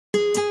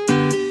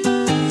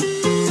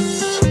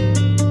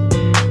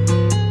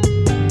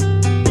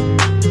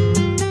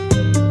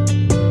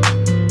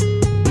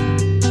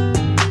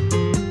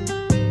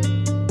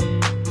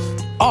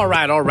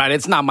All right.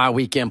 It's not my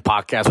weekend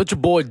podcast. With your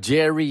boy,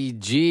 Jerry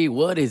G.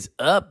 What is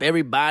up,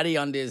 everybody,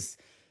 on this,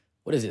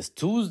 what is this,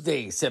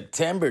 Tuesday,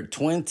 September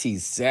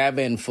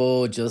 27th,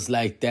 fool. Just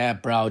like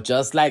that, bro.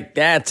 Just like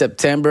that,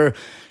 September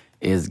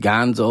is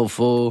gonzo,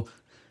 fool.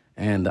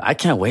 And I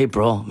can't wait,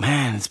 bro.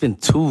 Man, it's been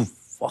too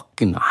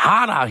fucking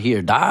hot out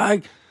here,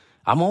 dog.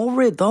 I'm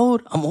over it,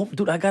 dude.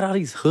 Dude, I got all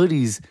these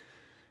hoodies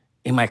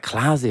in my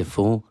closet,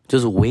 fool.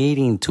 Just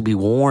waiting to be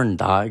worn,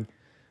 dog.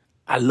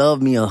 I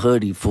love me a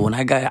hoodie, fool, and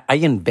I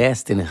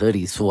invest in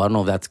hoodies, fool. I don't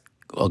know if that's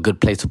a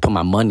good place to put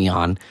my money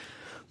on,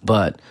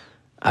 but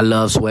I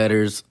love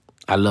sweaters.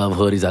 I love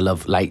hoodies. I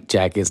love light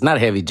jackets, not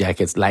heavy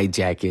jackets, light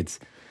jackets,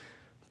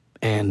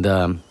 and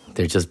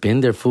they've just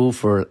been there, fool,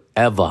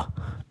 forever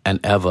and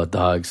ever,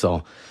 dog.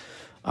 So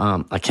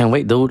I can't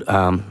wait, dude.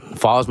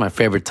 Fall is my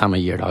favorite time of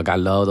year, dog. I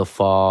love the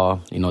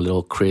fall. A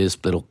little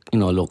crisp, a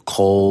little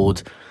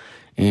cold.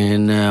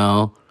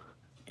 Ajasajada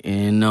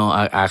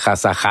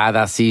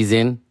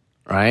season.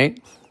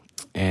 Right?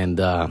 And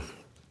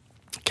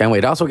can't wait.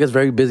 It also gets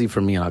very busy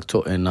for me in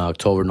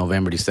October,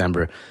 November,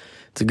 December.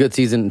 It's a good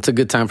season. It's a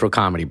good time for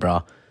comedy,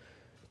 bro.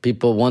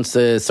 People, once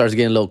it starts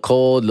getting a little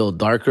cold, a little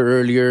darker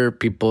earlier,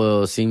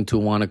 people seem to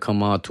want to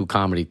come out to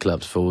comedy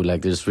clubs, fool.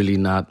 Like, there's really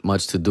not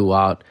much to do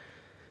out.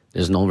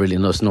 There's no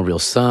real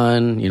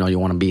sun. You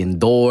want to be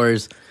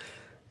indoors.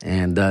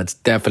 And it's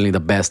definitely the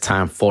best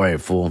time for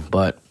it, fool.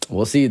 But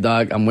we'll see,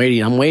 dog. I'm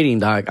waiting,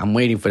 dog. I'm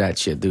waiting for that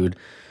shit, dude.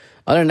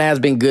 Other than that, it's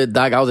been good,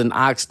 dog. I was in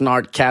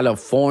Oxnard,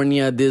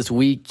 California this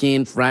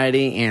weekend,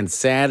 Friday and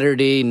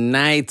Saturday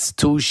nights,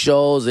 2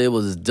 shows. It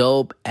was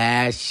dope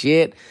ass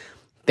shit.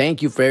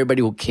 Thank you for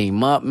everybody who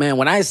came up, man.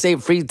 When I say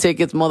free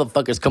tickets,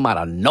 motherfuckers come out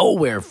of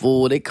nowhere,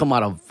 fool. They come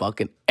out of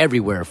fucking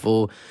everywhere,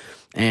 fool.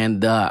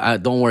 And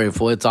don't worry,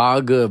 fool. It's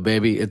all good,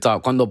 baby. It's all.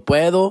 Cuando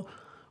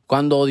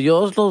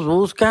Dios los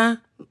busca,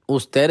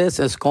 ustedes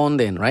se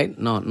esconden, right?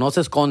 No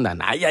se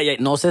escondan. Ay,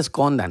 no se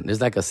escondan.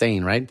 It's like a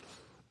saying, right?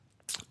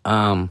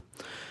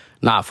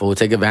 Nah, fool,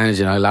 take advantage.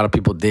 A lot of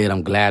people did.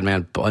 I'm glad, man.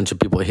 A bunch of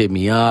people hit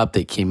me up.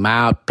 They came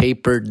out,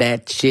 papered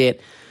that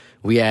shit.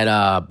 We had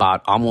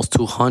about almost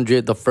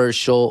 200 the first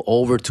show,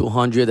 over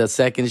 200 the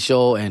second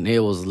show, and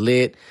it was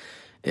lit.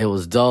 It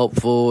was dope,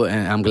 fool,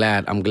 and I'm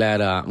glad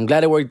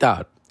it worked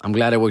out. I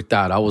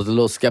was a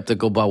little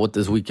skeptical about what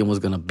this weekend was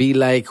gonna be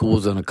like, who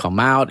was gonna come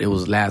out. It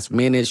was last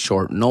minute,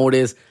 short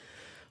notice,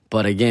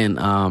 but again,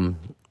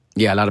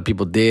 yeah, a lot of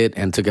people did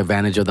and took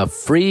advantage of the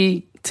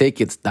free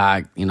tickets,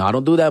 dog. I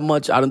don't do that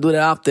much. I don't do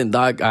that often,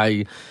 dog.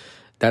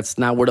 That's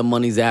not where the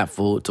money's at,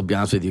 fool. To be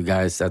honest with you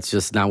guys, that's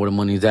just not where the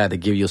money's at. They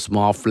give you a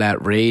small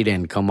flat rate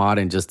and come out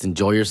and just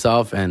enjoy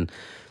yourself. And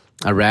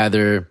I'd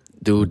rather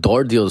do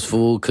door deals,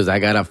 fool, because I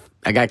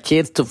got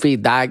kids to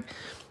feed, dog.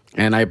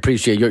 And I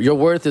appreciate your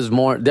worth is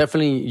more.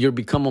 Definitely, you're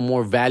become a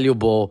more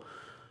valuable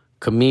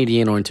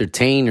comedian or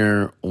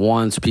entertainer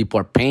once people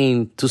are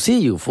paying to see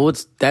you, fool.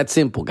 It's that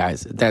simple,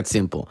 guys. That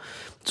simple.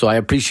 So I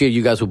appreciate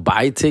you guys who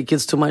buy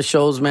tickets to my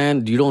shows,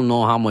 man. You don't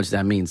know how much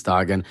that means,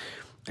 dog. And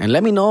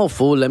let me know,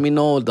 fool. Let me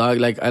know, dog.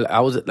 Like, I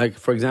was, like,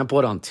 for example,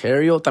 at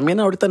Ontario. También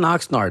ahorita en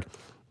Oxnard.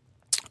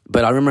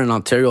 But I remember in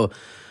Ontario,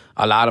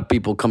 a lot of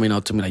people coming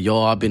up to me like,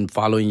 yo, I've been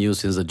following you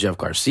since the Jeff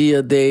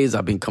Garcia days.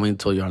 I've been coming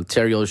to your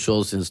Ontario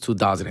show since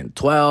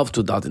 2012,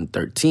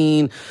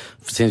 2013.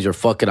 Since your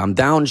Fuck It, I'm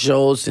Down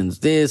show. Since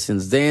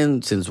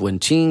then. Since when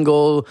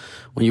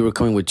you were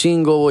coming with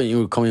Chingo. When you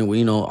were coming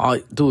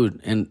with,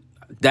 dude. And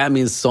that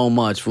means so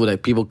much, fool.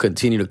 Like, people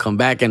continue to come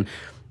back and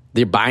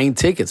they're buying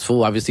tickets,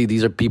 fool. Obviously,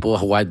 these are people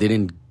who I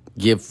didn't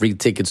give free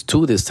tickets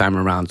to this time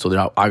around. So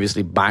they're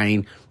obviously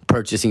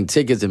purchasing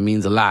tickets. It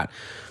means a lot.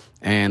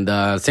 And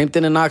same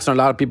thing in Oxnard. A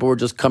lot of people were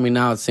just coming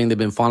out saying they've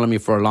been following me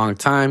for a long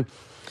time,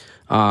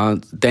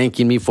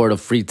 thanking me for the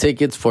free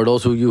tickets for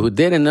those of you who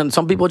did. And then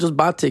some people just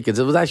bought tickets.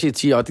 It was actually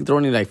cheap. I think they're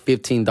only like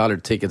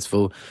 $15 tickets,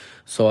 fool.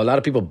 So a lot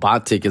of people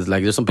bought tickets.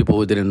 Like, there's some people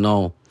who didn't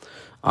know.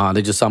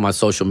 They just saw my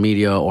social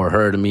media or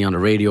heard me on the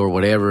radio or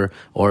whatever,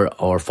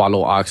 or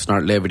follow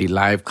Oxnard Levity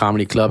Live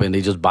Comedy Club, and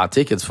they just bought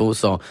tickets, fool.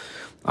 So,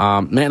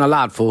 man, a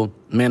lot, fool.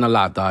 Man, a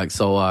lot, dog.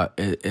 So,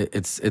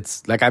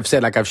 it's like I've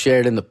said, like I've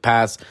shared in the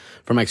past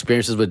from my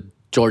experiences with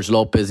George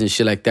Lopez and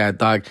shit like that,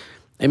 dog.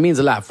 It means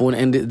a lot, fool.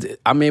 And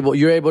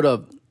you're able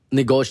to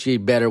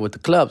negotiate better with the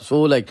clubs,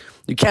 fool. Like,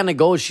 you can't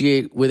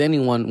negotiate with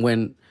anyone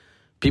when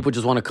people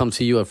just want to come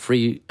to you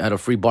at a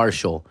free bar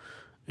show,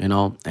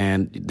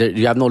 and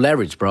you have no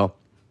leverage, bro.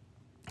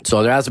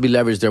 So there has to be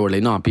leverage there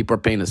where no, people are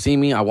paying to see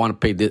me. I want to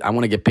pay this. I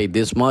want to get paid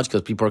this much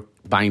because people are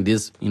buying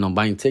this,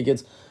 buying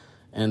tickets.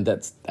 And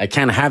I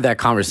can't have that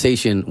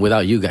conversation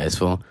without you guys,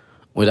 fool.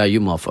 Without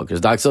you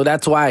motherfuckers, dog. So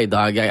that's why,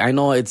 dog. I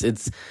know it's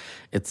a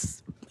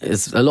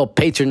little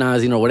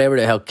patronizing or whatever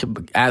the hell,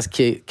 ass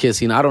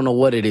kissing. I don't know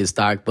what it is,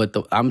 dog. But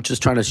I'm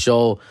just trying to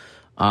show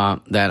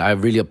that I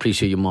really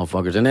appreciate you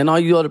motherfuckers. And then all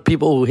you other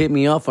people who hit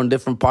me up from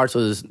different parts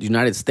of the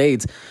United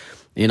States,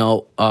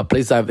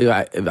 places I've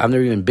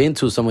never even been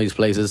to, some of these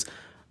places,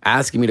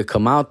 asking me to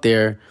come out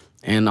there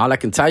And all I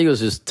can tell you is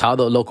just tell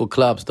the local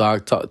clubs,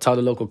 dog. Tell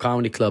the local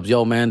comedy clubs,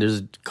 yo, man,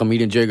 there's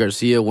comedian Jerry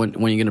Garcia. When you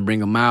going to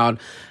bring him out?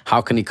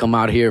 How can he come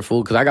out here,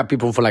 fool? Because I got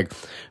people from, like,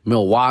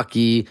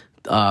 Milwaukee,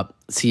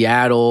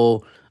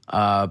 Seattle,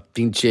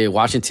 pinche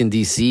Washington,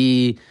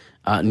 D.C.,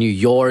 New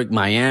York,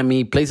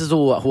 Miami, places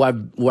who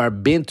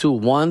I've been to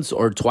once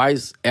or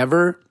twice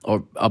ever,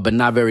 but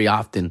not very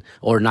often,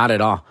 or not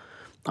at all.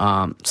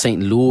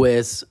 St.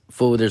 Louis,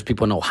 fool. There's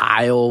people in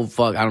Ohio.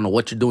 Fuck, I don't know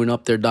what you're doing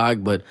up there,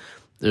 dog, but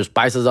there's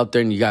paisas up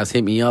there, and you guys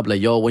hit me up like,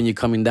 yo, when you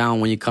coming down?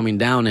 When you coming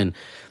down? And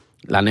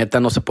la neta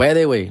no se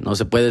puede, güey. No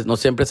se puede. No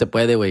siempre se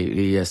puede, güey.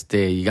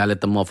 Y you gotta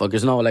let the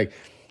motherfuckers know. Like,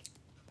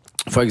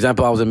 for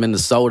example, I was in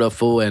Minnesota,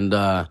 fool, and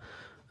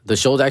the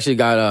shows actually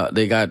got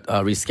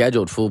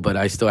rescheduled, fool, but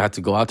I still had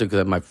to go out there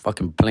because my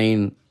fucking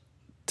plane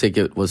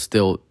ticket was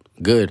still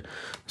good.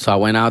 So I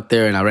went out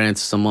there and I ran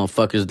into some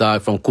motherfuckers,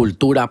 dog, from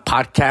Cultura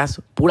Podcast.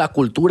 Pura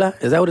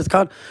Cultura? Is that what it's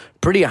called?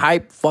 Pretty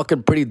hype,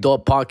 fucking pretty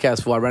dope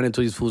podcast, fool. I ran into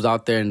these fools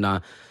out there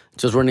and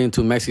just running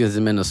into Mexicans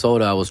in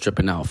Minnesota, I was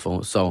tripping out,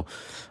 fool. So,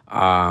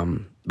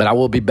 but I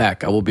will be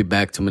back. I will be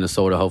back to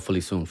Minnesota hopefully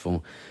soon,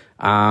 fool.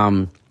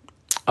 Other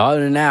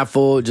than that,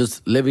 fool,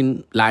 just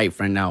living life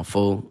right now,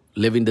 fool.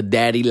 Living the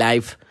daddy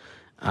life.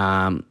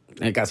 I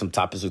got some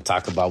topics to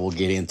talk about we'll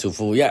get into,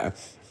 fool. Yeah.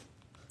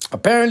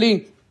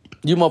 Apparently,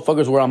 you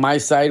motherfuckers were on my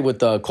side with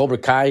Cobra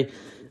Kai.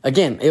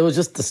 Again, it was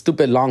just a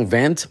stupid long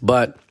vent,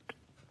 but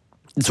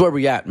it's where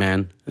we at,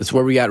 man. It's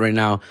where we at right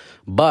now.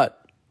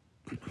 But,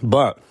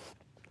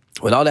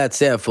 with all that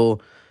said,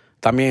 fool,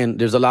 I mean,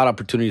 there's a lot of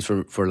opportunities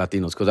for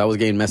Latinos, because I was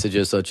getting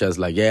messages such as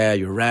like, yeah,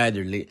 you're right,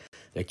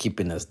 they're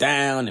keeping us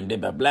down and blah,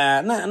 blah,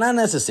 blah. Not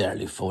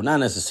necessarily, fool. Not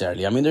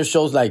necessarily. I mean, there's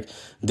shows like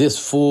This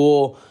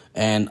Fool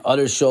and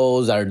other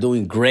shows that are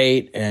doing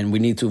great, and we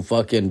need to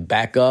fucking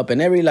back up.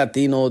 And every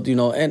Latino, you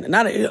know, and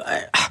not...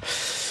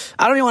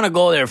 I don't even want to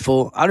go there,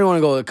 fool. I don't want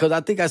to go there because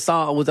I think I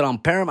saw, was it on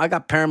Paramount? I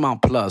got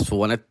Paramount Plus,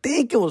 fool. And I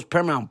think it was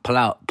Paramount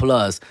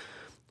Plus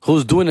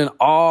who's doing an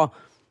all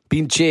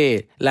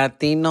pinche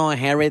Latino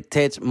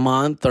Heritage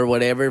Month or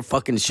whatever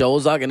fucking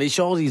shows, dog. And they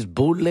show these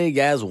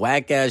bootleg-ass,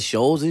 whack-ass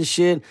shows and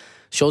shit.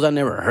 Shows I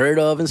never heard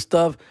of and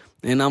stuff.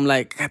 And I'm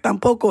like,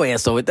 tampoco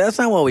eso. That's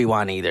not what we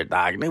want either,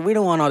 dog. We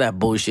don't want all that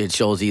bullshit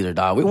shows either,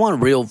 dog. We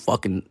want real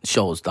fucking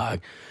shows, dog,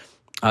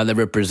 that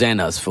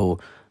represent us, fool.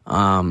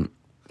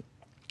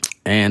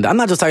 And I'm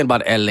not just talking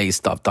about LA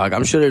stuff, dog.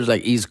 I'm sure there's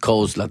like East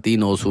Coast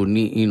Latinos who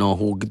need, you know,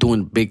 who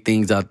doing big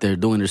things out there,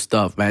 doing their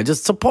stuff, man.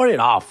 Just support it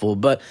all, fool.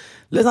 But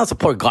let's not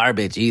support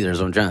garbage either, is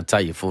what I'm trying to tell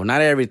you, fool.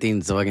 Not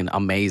everything's fucking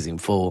amazing,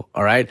 fool.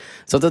 All right?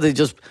 Sometimes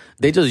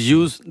they just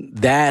use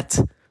that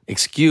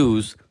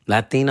excuse,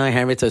 Latino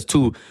heritage,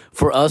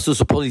 for us to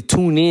supposedly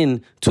tune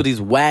in to these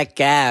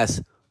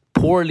whack-ass,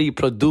 poorly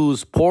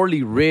produced,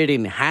 poorly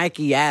written,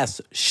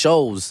 hacky-ass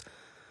shows.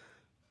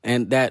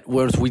 And that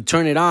once we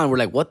turn it on, we're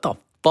like, what the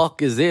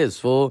fuck is this,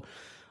 fool?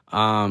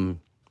 Tampoco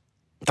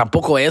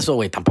eso,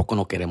 güey. Tampoco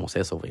no queremos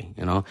eso, güey.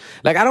 You know?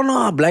 Like, I don't know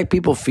how black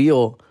people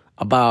feel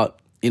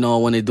about, you know,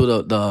 when they do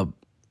the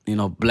you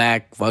know,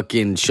 black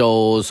fucking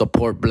shows,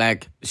 support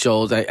black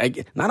shows.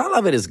 Not all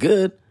of it is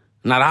good.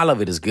 Not all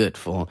of it is good,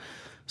 fool.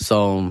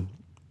 So,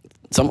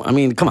 I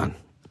mean, come on.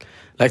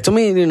 Like, to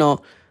me, you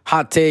know,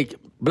 hot take,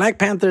 Black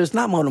Panther is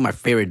not one of my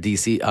favorite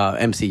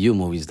MCU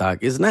movies, dog.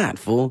 It's not,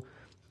 fool.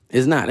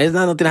 It's not. It's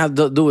not nothing to have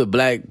to do with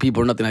black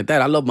people or nothing like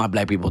that. I love my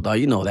black people, dog.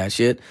 You know that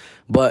shit.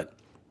 But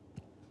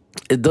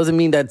it doesn't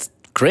mean that's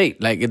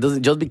great. Like, it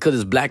doesn't, just because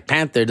it's Black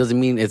Panther, it doesn't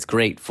mean it's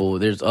great, fool.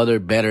 There's other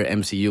better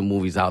MCU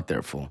movies out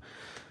there, fool.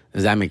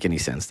 Does that make any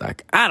sense,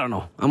 dog? I don't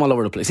know. I'm all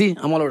over the place. See,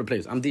 I'm all over the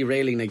place. I'm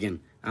derailing again.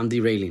 Let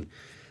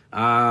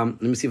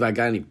me see if I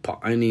got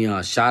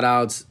any shout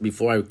outs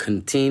before I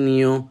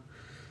continue.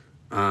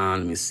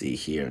 Let me see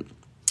here.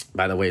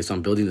 By the way, so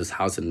I'm building this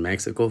house in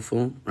Mexico,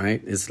 fool,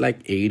 right? It's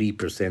like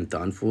 80%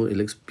 done, fool. It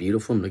looks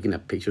beautiful. I'm looking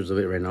at pictures of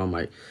it right now on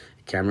my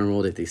camera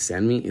roll that they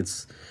send me.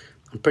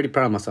 I'm pretty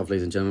proud of myself,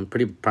 ladies and gentlemen.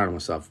 Pretty proud of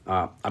myself.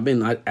 I've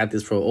been at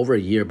this for over a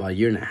year, about a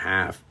year and a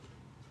half.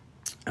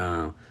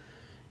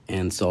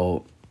 And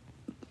so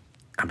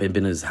I've been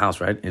in this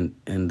house, right? And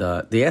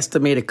the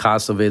estimated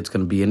cost of it's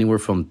going to be anywhere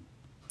from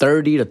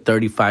 $30,000 to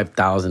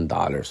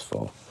 $35,000,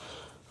 fool.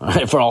 All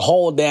right, for a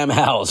whole damn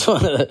house.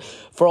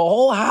 For a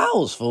whole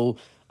house, fool.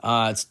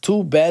 It's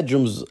 2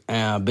 bedrooms,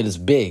 but it's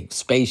big,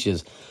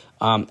 spacious.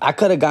 I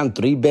could have gotten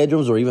 3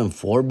 bedrooms or even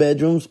 4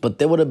 bedrooms, but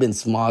they would have been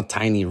small,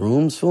 tiny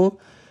rooms, fool.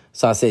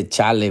 So I said,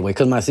 chale, wait,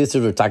 because my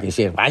sisters were talking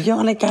shit. Why you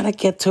only gotta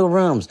get 2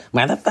 rooms?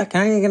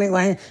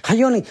 Motherfucker, how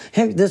you only,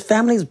 hey, this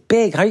family's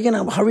big. How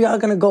are we all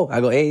gonna go?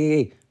 I go,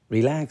 hey,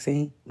 relax,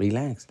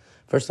 relax.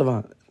 First of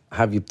all,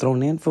 have you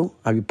thrown in, fool?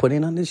 Have you put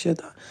in on this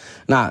shit?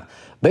 Nah,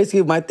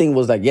 basically my thing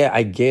was like, yeah,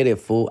 I get it,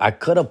 fool. I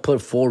could have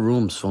put 4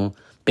 rooms, fool.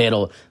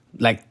 Pero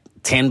like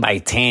 10 by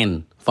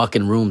 10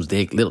 fucking rooms,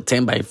 dick. Little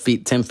 10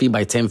 feet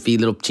by 10 feet,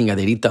 little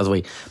chingaderitas,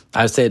 way.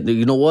 I said,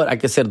 you know what?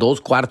 Like I said, those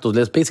cuartos,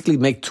 let's basically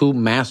make 2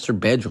 master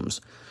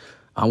bedrooms.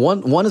 One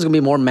is going to be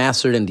more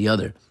master than the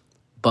other.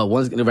 But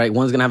one's going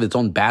to have its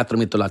own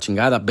bathroom, into la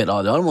chingada, but the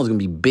other one's going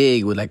to be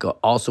big with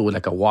also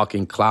with a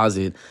walk-in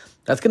closet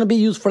That's going to be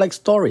used for like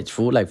storage,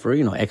 fool, like for,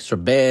 extra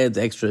beds,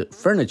 extra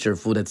furniture,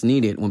 fool, that's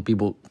needed when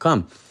people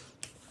come.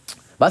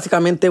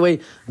 Básicamente,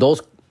 güey,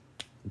 dos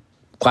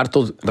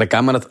cuartos,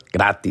 recámaras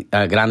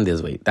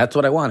grandes, güey. That's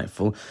what I wanted,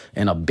 fool.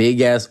 And a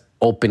big-ass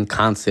open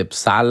concept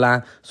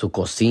sala, su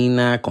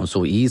cocina, con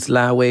su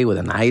isla, güey, with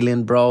an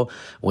island, bro,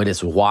 with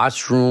its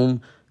washroom,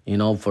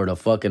 for the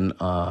fucking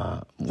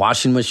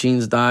washing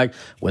machines, dog,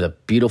 with a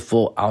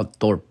beautiful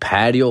outdoor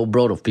patio,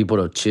 bro, for people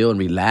to chill and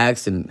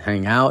relax and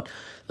hang out.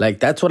 Like,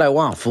 that's what I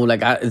want, fool.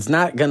 Like, it's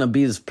not gonna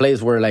be this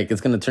place where, like,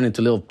 it's gonna turn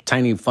into little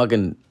tiny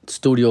fucking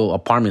studio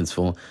apartments,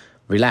 fool.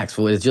 Relax,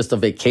 fool. It's just a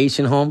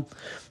vacation home.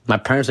 My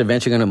parents are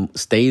eventually gonna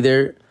stay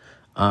there.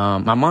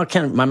 My mom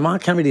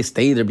can't really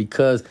stay there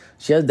because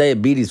she has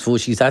diabetes, fool.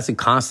 She has to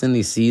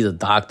constantly see the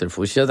doctor,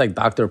 fool. She has like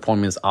doctor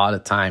appointments all the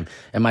time.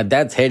 And my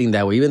dad's heading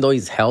that way. Even though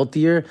he's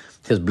healthier,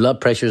 his blood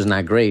pressure is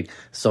not great.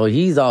 So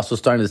he's also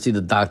starting to see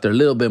the doctor a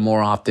little bit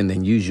more often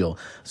than usual.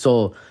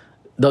 So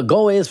the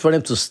goal is for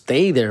them to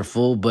stay there,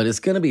 fool, but it's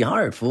going to be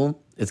hard, fool.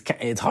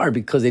 It's hard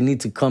because they need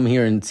to come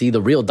here and see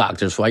the real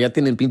doctors, fool. Allá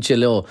tienen pinche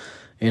little,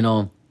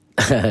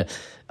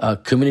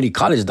 community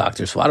college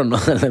doctors. So I don't know.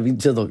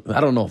 I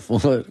don't know.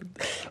 Fool.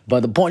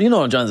 But the point,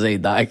 what I'm trying to say,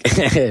 doc.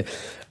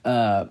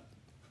 I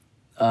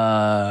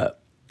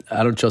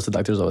don't trust the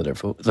doctors over there,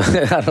 fool.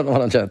 I don't know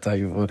what I'm trying to tell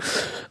you, fool.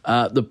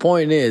 The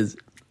point is,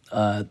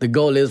 the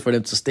goal is for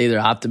them to stay there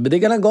often, but they're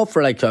going to go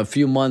for like a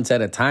few months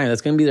at a time.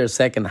 That's going to be their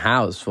second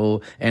house,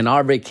 fool. And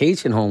our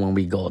vacation home when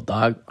we go,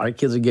 dog. Our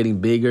kids are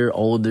getting bigger,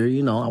 older.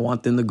 I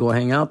want them to go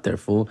hang out there,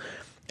 fool.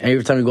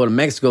 Every time we go to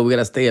Mexico, we got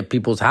to stay at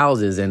people's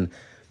houses. And,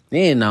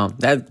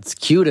 that's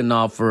cute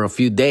enough for a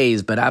few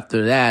days. But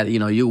after that,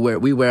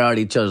 we wear out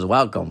each other's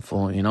welcome,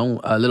 fool.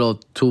 A little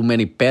too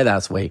many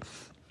pedas way.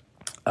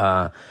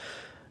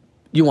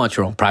 You want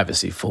your own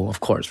privacy, fool, of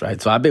course,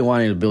 right? So I've been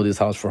wanting to build this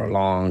house for a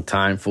long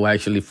time, fool,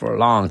 actually for a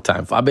long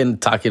time. I've been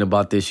talking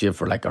about this shit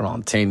for like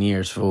around 10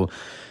 years, fool.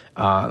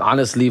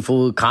 Honestly,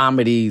 fool,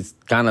 comedy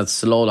kind of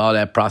slowed all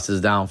that process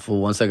down,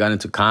 fool. Once I got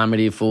into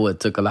comedy, fool, it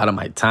took a lot of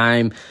my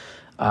time.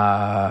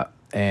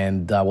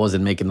 And I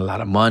wasn't making a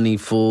lot of money,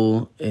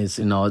 fool. It's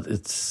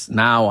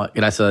now,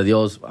 gracias a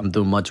Dios, I'm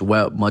doing much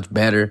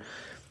better.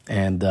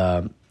 And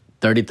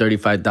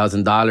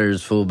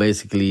 $35,000, fool,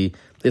 basically,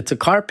 it's a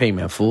car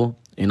payment, fool.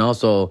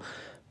 So,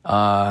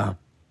 maybe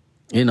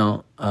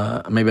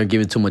I'm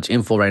giving too much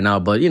info right now,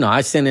 but,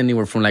 I send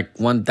anywhere from like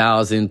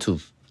 $1,000 to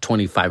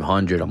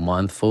 $2,500 a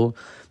month, fool,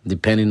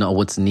 depending on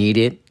what's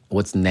needed,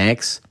 what's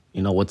next,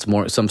 what's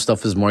more, some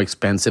stuff is more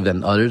expensive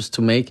than others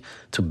to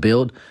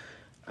build.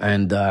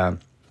 And,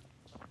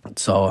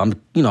 so I'm,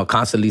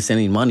 constantly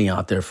sending money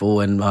out there,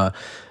 fool. And,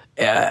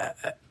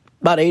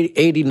 about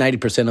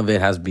 80-90% of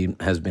it has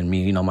been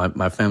me.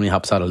 My family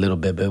helps out a little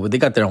bit, but they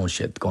got their own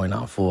shit going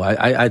on, fool.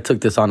 I took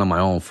this on my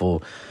own,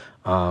 fool.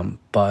 And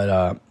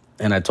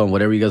I told them,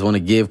 whatever you guys want to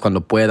give,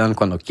 cuando puedan,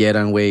 cuando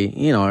quieran, way,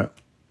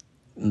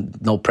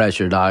 no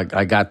pressure, dog.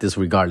 I got this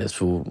regardless,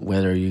 fool.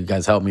 Whether you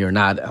guys help me or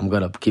not, I'm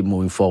going to keep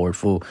moving forward,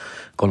 fool,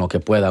 con lo que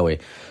pueda, way.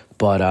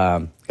 But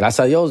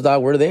gracias a Dios,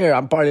 dog, we're there.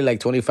 I'm probably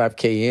like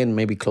 25K in,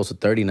 maybe close to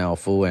 30 now,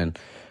 fool. And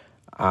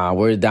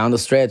we're down the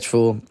stretch,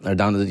 fool. They're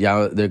going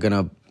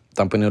to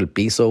están poniendo el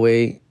piso,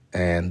 way,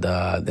 and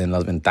then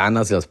las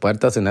ventanas y las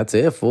puertas, and that's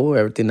it, fool.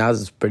 Everything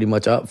else is pretty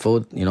much up,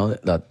 fool. El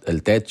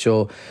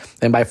techo.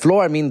 And by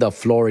floor, I mean the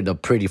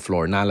pretty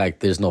floor, not like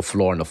there's no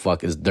floor in the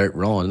fuck, it's dirt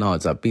road. No,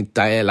 it's la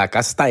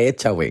casa está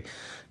hecha, way.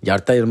 Y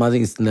ahorita además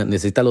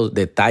necesita los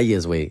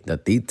detalles, way, the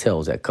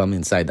details that come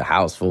inside the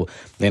house, fool.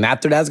 And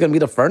after that's going to be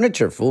the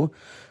furniture, fool.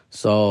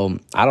 So,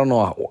 I don't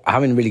know. I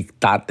haven't really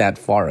thought that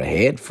far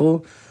ahead,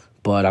 fool.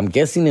 But I'm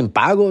guessing in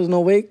pagos,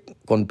 no way,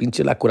 con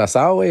pinche la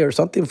Curazao, way, or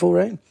something, fool,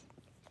 right?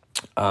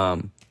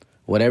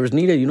 Whatever's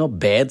needed,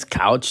 beds,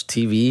 couch,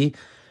 TV,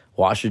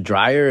 washer,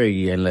 dryer,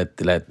 and let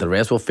the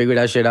rest, we'll figure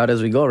that shit out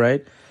as we go,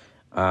 right?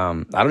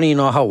 I don't even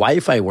know how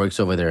Wi-Fi works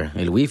over there.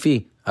 El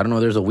Wi-Fi. I don't know.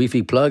 There's a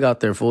Wi-Fi plug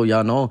out there, fool.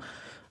 Y'all know.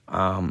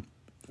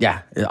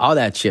 Yeah, all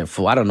that shit,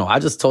 fool. I don't know. I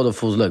just told the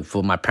fools, look,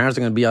 fool, my parents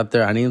are going to be out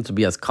there. I need them to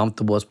be as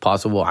comfortable as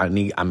possible. I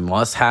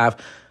must have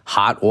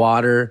hot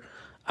water.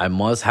 I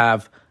must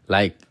have,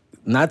 like,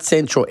 not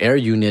central air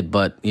unit,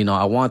 but,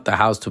 I want the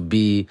house to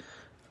be,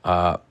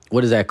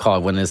 what is that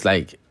called? When it's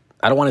like,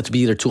 I don't want it to be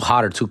either too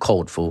hot or too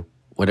cold, fool.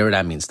 Whatever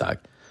that means, dog.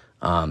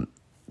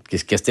 Que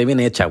esté bien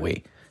hecha,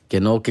 güey. Que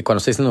cuando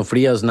esté haciendo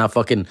frío, it's not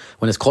fucking,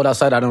 when it's cold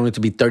outside, I don't need it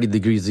to be 30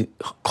 degrees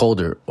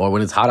colder. Or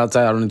when it's hot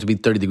outside, I don't need it to be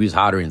 30 degrees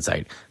hotter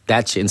inside.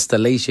 That shit,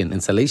 installation,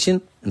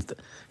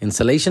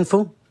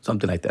 fool?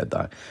 Something like that,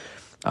 dog.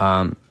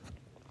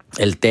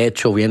 El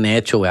techo, bien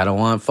hecho, güey. I don't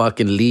want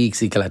fucking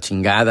leaks y que la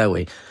chingada,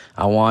 güey.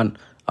 I want,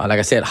 like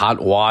I said,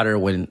 hot water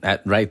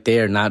right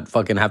there, not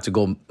fucking have to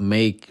go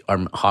make our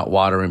hot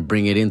water and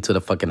bring it into the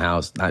fucking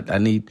house. I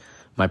need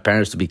my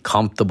parents to be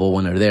comfortable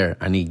when they're there.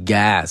 I need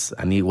gas.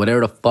 I need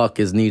whatever the fuck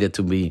is needed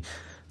to be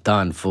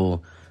done,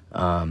 fool.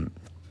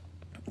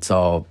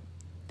 So,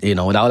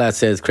 with all that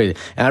said, it's crazy.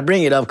 And I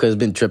bring it up because it's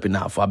been tripping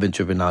out, fool. I've been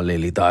tripping out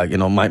lately, dog.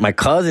 My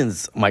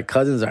cousins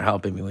are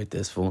helping me with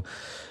this, fool.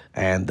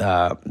 And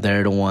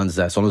they're the ones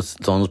that son los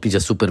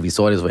pinches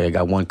supervisores. I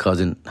got one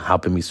cousin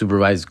helping me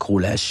supervise,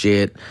 cool ass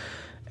shit.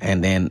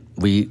 And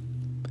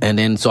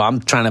then so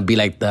I'm trying to be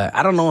like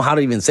I don't know how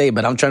to even say it,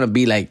 but I'm trying to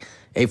be like,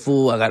 hey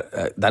fool, I got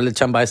dale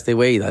chamba a este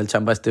güey, dale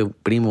chamba a este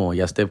primo,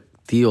 y a este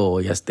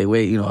tío, y a este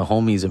güey,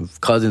 homies and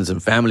cousins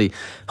and family,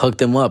 hook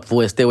them up.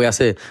 Fool, este güey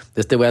hace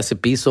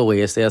piso,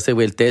 güey, este hace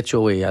güey el techo,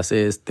 güey,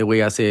 este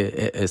güey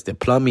hace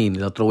plumbing,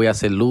 el otro güey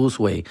hace luz,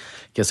 güey,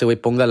 que ese güey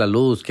ponga la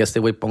luz, que este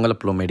güey ponga la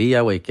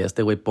plomería, güey, que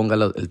este güey ponga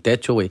el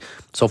techo, güey,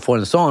 so forth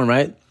and so on,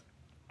 right?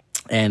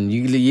 And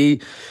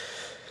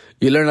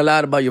you learn a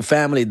lot about your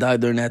family,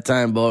 dog, during that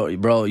time,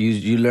 bro.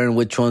 You learn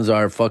which ones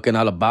are fucking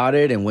all about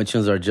it and which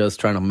ones are just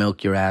trying to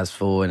milk your ass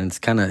full. And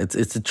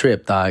it's a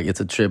trip, dog. It's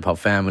a trip how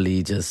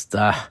family just,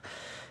 like,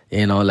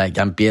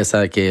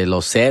 empieza que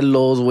los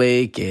celos,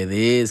 güey, que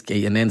this,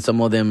 que, and then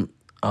some of them,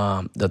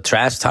 the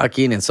trash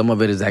talking, and some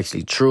of it is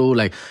actually true.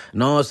 Like,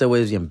 no, ese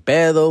güey es bien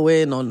pedo,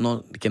 güey.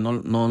 Que no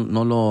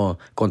lo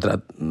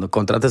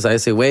contrates a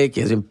ese güey,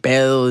 que es bien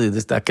pedo,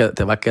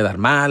 te va a quedar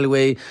mal,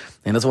 güey.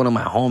 And that's one of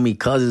my homie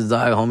cousins,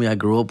 dog. Homie I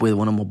grew up with,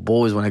 one of my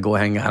boys. When I go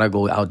hang out, I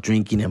go out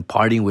drinking and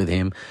partying with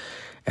him.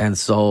 And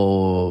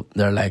so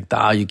they're like,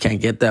 dog, you can't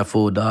get that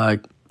fool,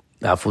 dog.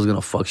 That fool's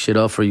gonna fuck shit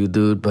up for you,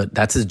 dude. But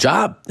that's his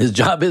job. His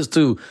job is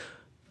to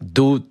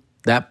do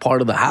that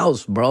part of the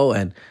house, bro.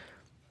 And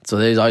so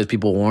there's always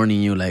people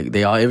warning you, like,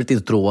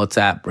 everything's through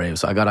WhatsApp, bro.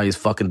 So I got all these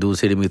fucking dudes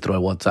hitting me through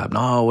WhatsApp.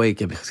 No, güey,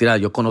 que mira,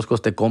 yo conozco a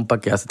este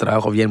compa que hace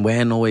trabajo bien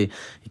bueno, güey,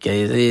 y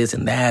que this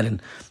and that. And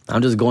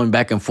I'm just going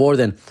back and forth.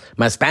 And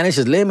my Spanish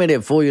is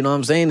limited, fool, you know what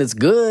I'm saying? It's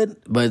good,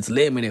 but it's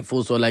limited,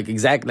 fool. So, like,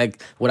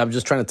 what I'm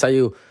just trying to tell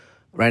you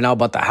right now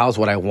about the house,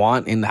 what I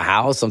want in the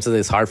house, sometimes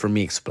it's hard for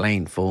me to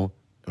explain, fool,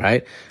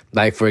 right?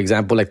 Like, for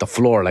example, like the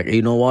floor. Like,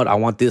 you know what? I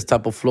want this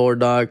type of floor,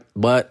 dog.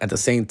 But at the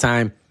same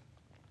time,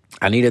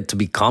 I need it to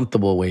be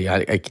comfortable, güey.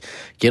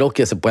 Quiero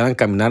que se puedan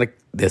caminar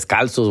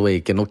descalzos,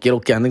 güey. Que no quiero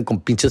que anden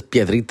con pinches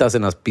piedritas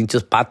en las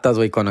pinches patas,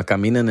 güey, cuando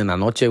caminen en la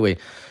noche, güey.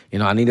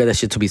 I needed that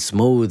shit to be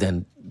smooth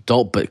and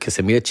dope, but que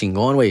se mire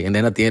chingón, güey. And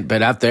then at the end,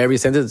 but after every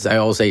sentence, I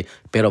always say,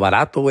 pero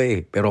barato,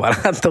 güey. Pero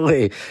barato,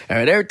 güey.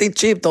 And everything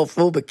cheap, though,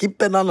 fool. But keep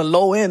it on the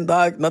low end,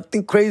 dog.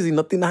 Nothing crazy,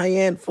 nothing high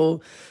end,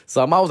 fool.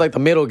 So I'm always like the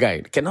middle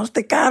guy. Que no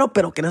esté caro,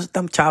 pero que no esté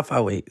tan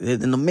chafa, güey.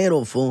 In the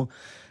middle, fool.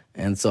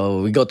 And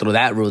so we go through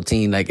that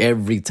routine like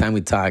every time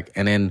we talk.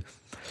 And then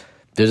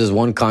there's this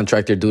one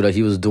contractor dude that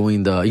he was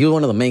one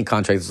of the main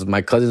contractors.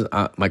 My cousin's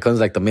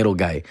like the middle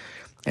guy.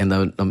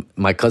 And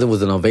my cousin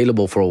wasn't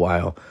available for a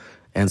while.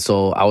 And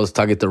so I was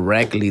talking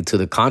directly to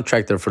the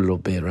contractor for a little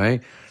bit,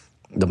 right?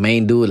 The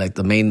main dude, like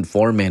the main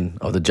foreman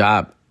of the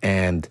job.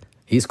 And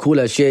he's cool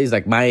as shit. He's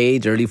like my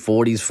age, early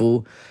 40s,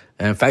 fool.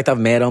 And in fact, I've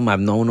met him. I've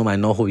known him. I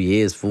know who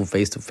he is, fool,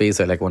 face to face.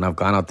 Like when I've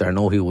gone out there, I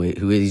know who he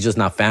is. He's just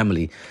not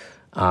family.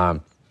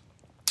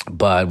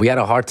 But we had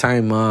a hard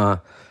time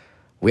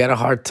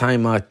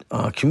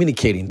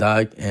communicating,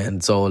 dog.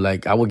 And so,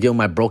 like, I would give him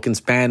my broken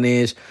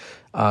Spanish,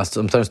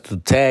 sometimes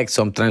through text,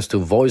 sometimes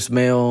through voice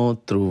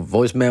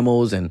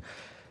memos, and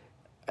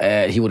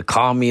he would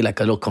call me like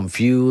a little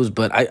confused.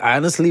 But I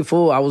honestly,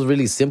 fool, I was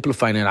really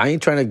simplifying it. I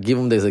ain't trying to give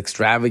him this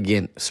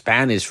extravagant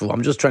Spanish, fool.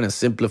 I'm just trying to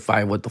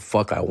simplify what the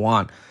fuck I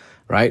want,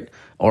 right?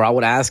 Or I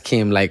would ask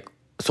him, like,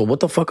 so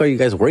what the fuck are you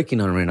guys working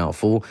on right now,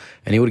 fool?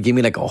 And he would give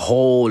me like a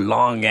whole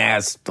long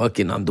ass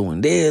fucking, I'm doing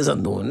this,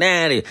 I'm doing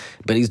that.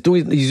 But he's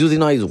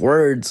using all these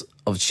words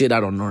of shit I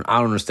don't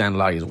understand a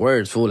lot of his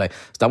words, fool. Like,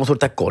 estamos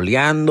ahorita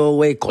coleando,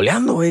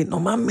 güey. No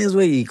mames,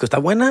 güey. ¿Y que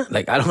está buena?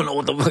 Like, I don't know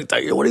what the fuck,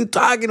 what are you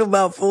talking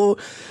about, fool?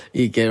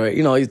 Y que,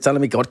 he's telling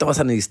me que ahorita vas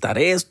a necesitar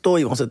esto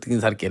y vamos a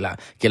necesitar que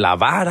la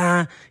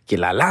vara, que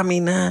la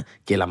lámina,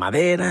 que la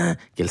madera,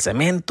 que el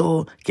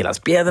cemento, que las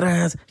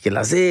piedras, que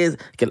las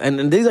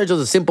and these are just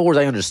the simple words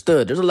I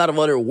understood. There's a lot of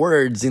other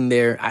words in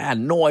there. I had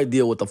no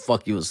idea what the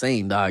fuck he was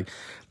saying, dog.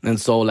 And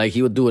so, like,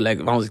 he would do it, like,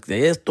 vamos a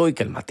decir esto, y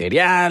que el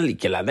material, y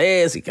que la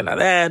des, y que la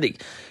that, and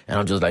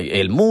I'm just like,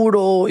 el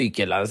muro, y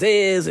que las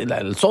des,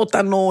 el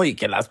sótano, y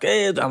que las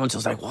que, I'm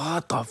just like,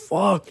 what the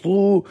fuck,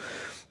 fool?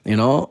 And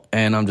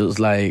I'm just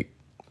like,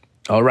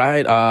 all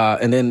right.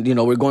 And then,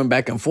 we're going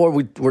back and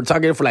forth. We're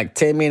talking for like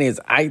 10 minutes.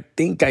 I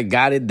think I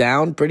got it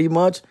down pretty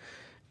much.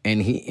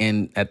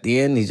 And at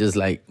the end, he's just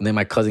like, then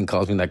my cousin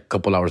calls me like a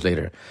couple hours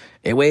later.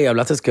 Hey, güey,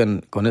 ¿hablaste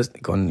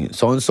con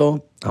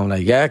so-and-so? I'm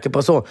like, yeah, ¿qué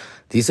pasó?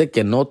 Dice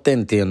que no te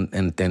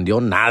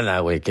entendió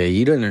nada, güey, que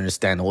you didn't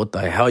understand what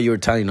the hell you were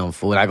telling him,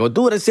 fool. I go,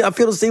 dude, I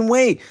feel the same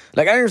way.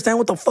 Like, I understand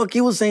what the fuck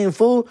he was saying,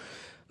 fool.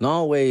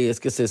 No, güey, es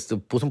que se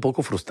puso un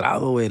poco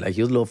frustrado, güey. Like,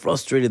 he was a little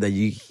frustrated that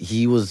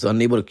he was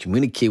unable to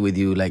communicate with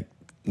you. Like,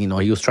 he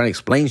was trying to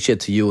explain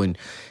shit to you, and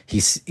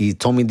he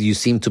told me that you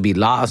seemed to be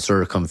lost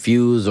or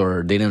confused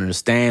or they didn't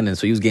understand, and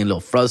so he was getting a little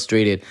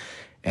frustrated.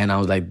 And I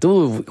was like,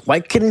 dude, why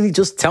couldn't he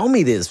just tell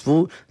me this,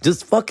 fool?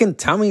 Just fucking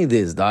tell me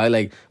this, dog.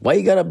 Like, why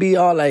you gotta be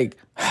all like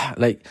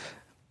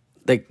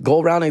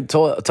go around and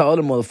tell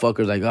other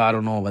motherfuckers, like, oh, I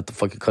don't know what the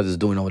fuck your cousin's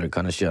doing over there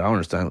kind of shit. I don't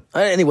understand.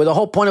 Anyway, the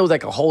whole point, it was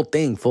like a whole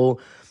thing, fool.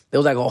 It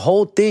was like a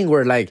whole thing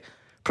where, like,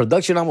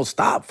 production almost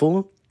stopped,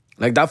 fool.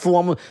 Like that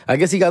fool, I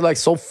guess he got like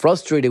so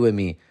frustrated with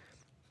me.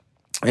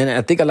 And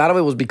I think a lot of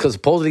it was because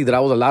supposedly that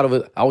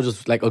I was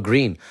just like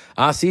agreeing.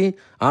 Sí,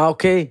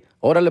 okay,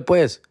 órale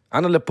pues,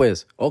 ándale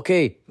pues,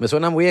 okay, me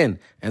suena bien.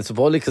 And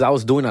supposedly because I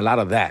was doing a lot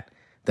of that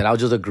I was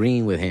just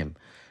agreeing with him.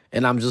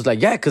 And I'm just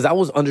like, yeah, because I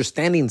was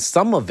understanding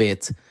some of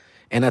it.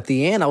 And at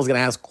the end, I was going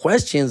to ask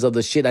questions of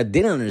the shit I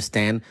didn't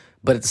understand.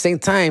 But at the same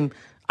time,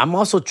 I'm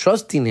also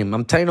trusting him.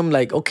 I'm telling him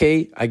like,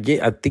 okay, I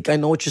think I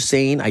know what you're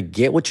saying. I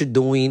get what you're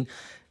doing.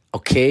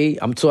 Okay.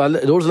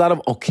 There was a lot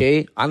of,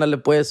 okay,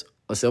 ándale pues,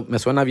 me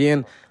suena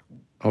bien.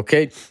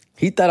 Okay.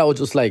 He thought I was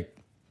just like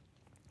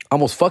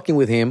almost fucking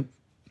with him,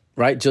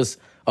 right? Just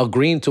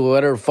agreeing to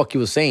whatever the fuck he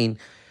was saying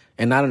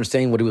and not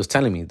understanding what he was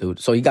telling me, dude.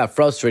 So he got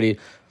frustrated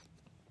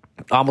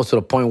almost to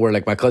the point where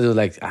like my cousin was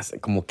like,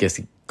 como que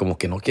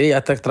no quiere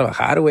ya estar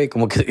trabajar, güey.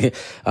 Como que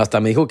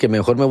hasta me dijo que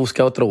mejor me busque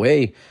otro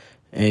güey.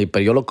 Pero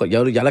yo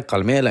ya le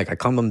calmé, like I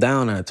calmed him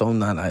down and I told him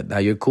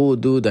that you're cool,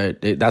 dude.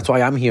 That's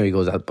why I'm here. He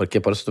goes,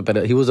 porque por eso,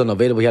 but he was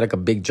unavailable. He had like a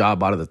big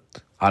job out of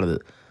the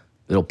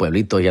little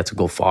pueblito. He had to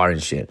go far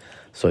and shit.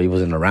 So he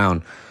wasn't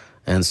around.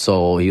 And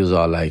so he was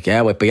all like,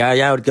 yeah, güey, pues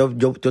ya, yo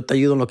te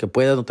ayudo en lo que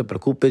puedas, no te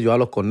preocupes. Yo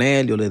hablo con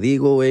él, yo le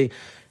digo, güey.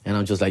 And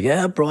I'm just like,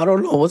 yeah, bro, I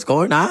don't know what's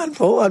going on,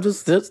 bro. I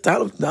just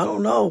tell him, I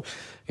don't know.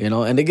 You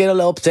know, and they get a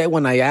little upset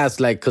when I ask,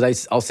 like,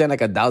 because I'll send like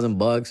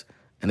 $1,000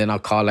 and then I'll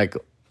call like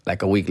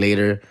a week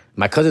later.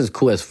 My cousin's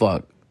cool as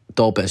fuck,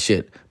 dope as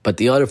shit. But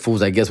the other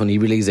fools, I guess, when he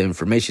releases the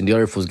information, the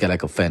other fools get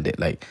like offended.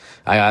 Like,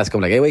 I ask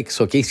him, like, hey, wait,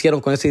 so ¿qué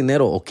hicieron con este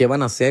dinero? ¿O qué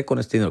van a hacer con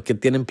este dinero? ¿Qué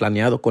tienen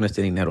planeado con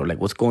este dinero? Like,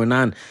 what's going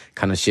on?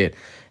 Kind of shit.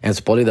 And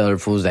supposedly the other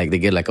fools, like, they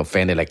get like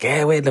offended. Like,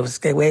 güey,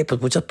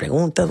 pues muchas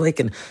preguntas, güey.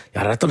 Que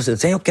al rato les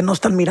enseño que no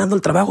están mirando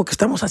el trabajo que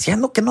estamos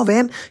haciendo, que no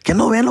ven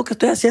lo que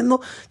estoy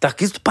haciendo.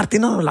 Aquí estoy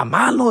partiendo la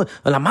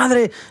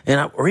madre.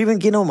 And we're even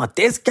getting a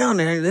discount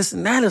and this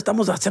and that.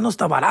 Estamos haciendo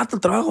hasta barato el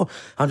trabajo.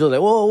 I'm just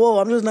like, whoa,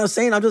 I'm just not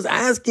saying. I'm just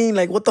asking,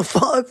 like, what the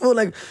fuck, fool?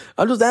 Like,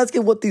 I'm just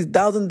asking what these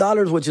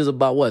 $1,000, which is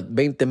about what,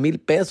 20 mil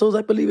pesos,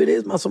 I believe it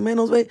is, más o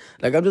menos, güey.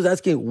 Like, I'm just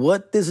asking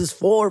what this is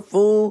for,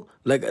 fool.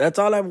 Like, that's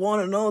all I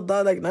want to know,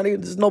 dog. Like,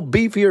 there's no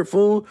beef here,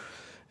 fool.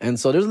 And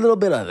so there's a little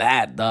bit of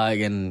that, dog.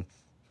 And,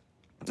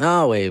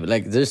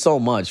 like, there's so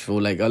much,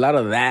 fool. Like, a lot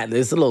of that.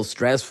 It's a little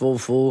stressful,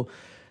 fool.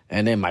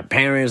 And then my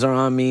parents are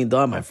on me,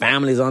 dog. My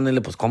family's on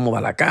it. Pues, ¿cómo va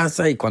la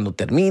casa? Y cuando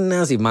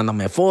terminas, y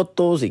mándame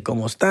fotos, y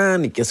cómo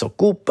están, y qué se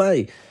ocupa,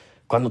 y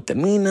cuando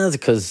terminas.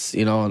 Because,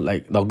 you know,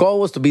 like, the goal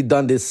was to be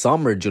done this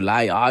summer,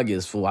 July,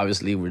 August, fool.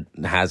 Obviously,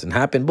 it hasn't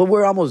happened. But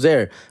we're almost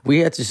there.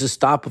 We had to just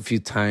stop a few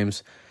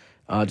times.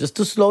 Just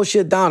to slow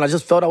shit down. I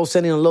just felt I was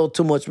sending a little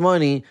too much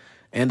money,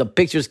 and the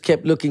pictures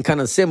kept looking kind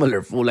of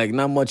similar, fool. Like,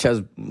 not much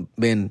has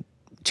been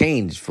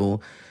changed,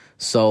 fool.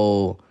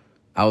 So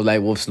I was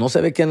like, well, no se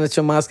ve que han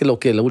hecho más que lo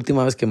que la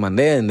última vez que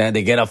mandé. And then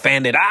they get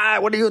offended.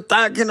 What are you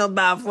talking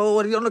about,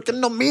 fool? Que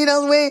no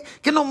miras, güey.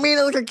 Que no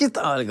miras que aquí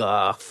está. I go,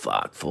 oh,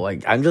 fuck, fool.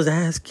 Like, I'm just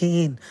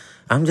asking.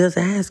 How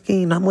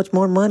much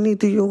more money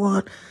do you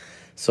want?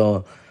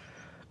 So,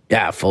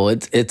 yeah, fool,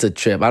 it's a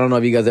trip. I don't know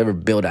if you guys ever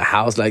built a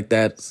house like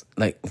that.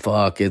 Like,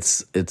 fuck,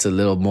 it's a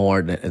little more.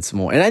 It's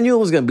more. And I knew it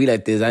was going to be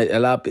like this.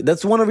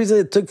 That's one of the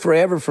reasons it took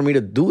forever for me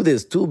to do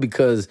this, too,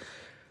 because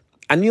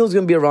I knew it was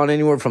going to be around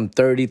anywhere from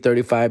 30,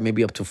 35,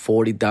 maybe up to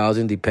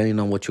 40,000, depending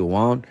on what you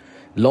want.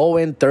 Low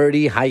end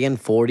 30, high end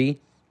 40.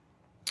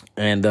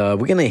 And we're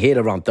going to hit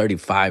around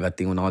 35, I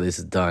think, when all this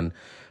is done.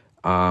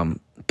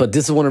 But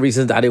this is one of the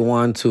reasons I didn't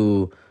want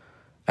to,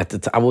 at the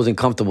time, I wasn't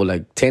comfortable.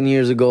 Like 10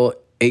 years ago,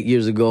 8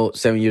 years ago,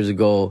 7 years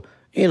ago,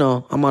 you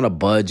know, I'm on a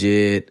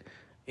budget,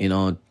 you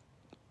know,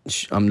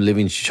 I'm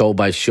living show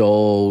by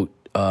show,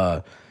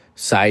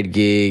 side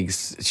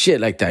gigs, shit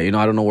like that. You know,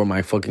 I don't know where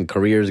my fucking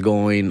career is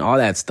going, all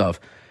that stuff.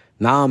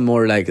 Now I'm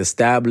more like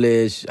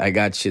established. I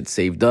got shit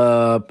saved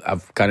up.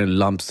 I've kind of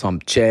lumped some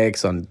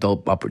checks on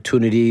dope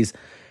opportunities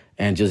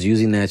and just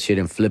using that shit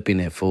and flipping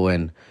it, fool.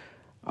 And,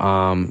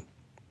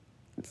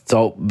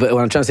 so, but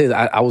what I'm trying to say is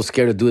I was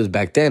scared to do this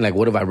back then. Like,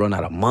 what if I run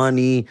out of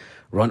money?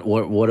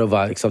 What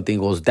if something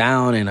goes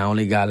down and I'm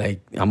only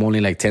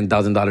like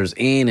 $10,000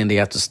 in and they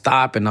have to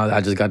stop and now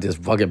I just got this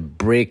fucking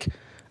brick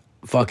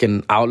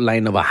fucking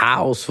outline of a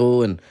house,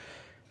 fool, and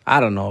I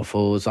don't know,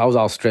 fool. So I was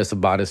all stressed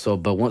about it. So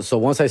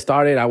once I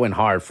started, I went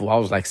hard, fool. I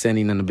was like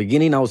sending in the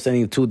beginning, I was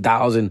sending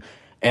 2,000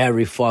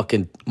 every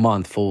fucking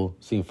month, fool,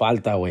 sin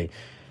falta, way.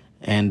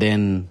 And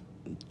then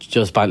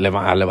just a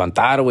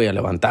levantar.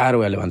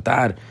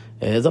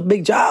 It's a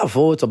big job,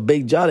 fool. It's a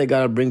big job. They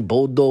got to bring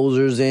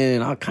bulldozers in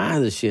and all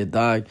kinds of shit,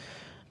 dog.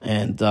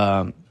 And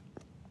so,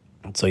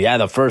 yeah,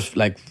 the first,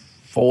 like,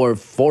 four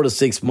to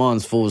 6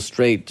 months, fool,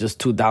 straight, just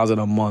 2,000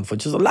 a month,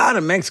 which is a lot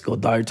in Mexico,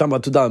 dog. You're talking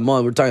about 2,000 a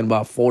month. We're talking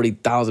about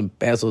 40,000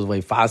 pesos,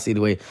 way fácil,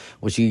 way,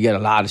 which you can get a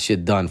lot of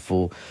shit done,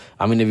 fool.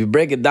 I mean, if you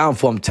break it down,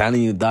 fool, I'm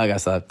telling you, dog, I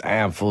said,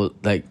 damn, fool.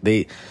 Like,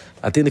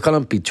 I think they call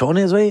them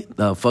pichones, way,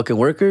 the fucking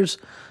workers.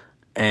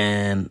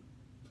 And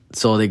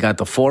so they got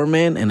the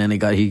foreman, and then he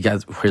got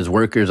his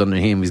workers under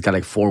him. He's got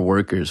like 4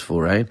 workers, fool,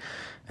 right?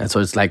 And so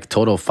it's like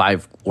total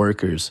 5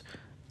 workers.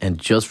 And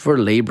just for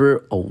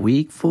labor a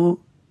week, fool,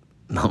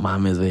 No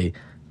mames, wey.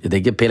 They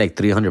get paid like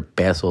 300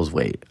 pesos,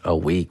 wait, a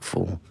week,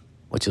 fool.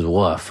 Which is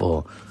what,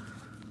 fool?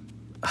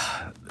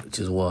 Which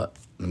is what?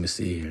 Let me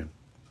see here.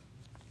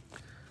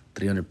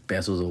 300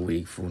 pesos a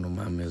week, fool. No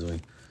mames,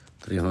 wey.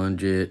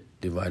 300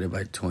 divided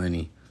by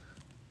 20.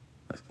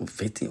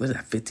 15, was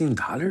that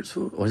 $15,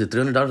 fool? Or is it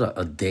 $300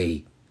 a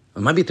day? It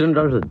might be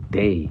 $300 a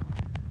day.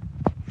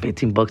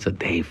 $15 a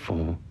day,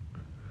 fool.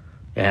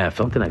 Yeah,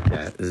 something like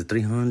that. Is it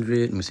 300?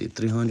 Let me see.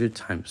 300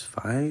 times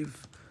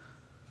 5?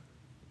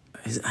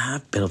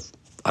 Pero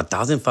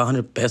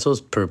 1,500 pesos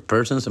per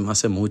person se me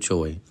hace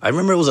mucho, güey. I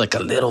remember it was like a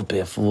little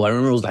bit, fool. I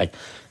remember it was like,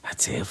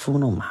 that's it, fool.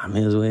 No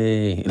mames,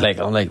 güey. Like,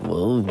 I'm like,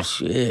 whoa,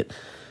 shit.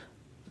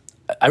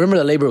 I remember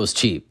the labor was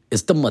cheap.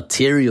 It's the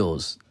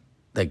materials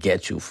that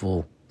get you,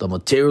 fool. The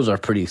materials are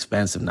pretty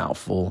expensive now,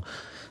 fool.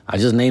 I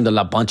just named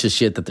a bunch of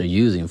shit that they're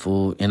using,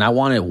 fool. And I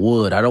wanted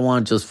wood. I don't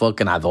want just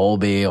fucking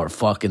adobe or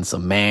fucking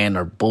cement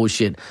or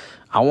bullshit.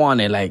 I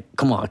want it like,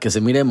 come on, que se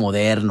mire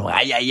moderno.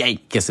 Ay, ay, ay.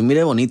 Que se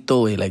mire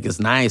bonito, güey. Like, it's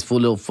nice, fool.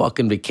 Little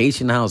fucking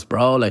vacation house,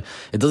 bro. Like,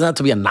 it doesn't have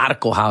to be a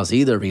narco house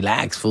either.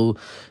 Relax, fool.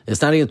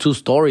 It's not even 2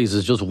 stories.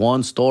 It's just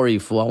 1 story,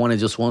 fool. I wanted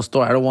just 1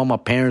 story. I don't want my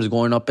parents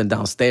going up and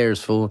down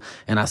stairs, fool.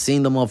 And I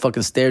seen the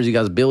motherfucking stairs you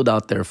guys build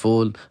out there,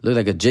 fool. Look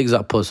like a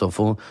jigsaw puzzle,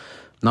 fool.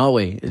 No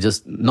way. It's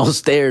just no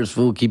stairs,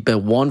 fool. Keep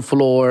it 1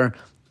 floor,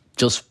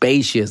 just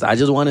spacious. I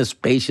just wanted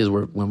spacious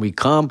where when we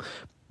come,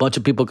 bunch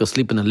of people could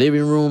sleep in the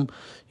living room.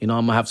 You know,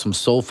 I'm going to have some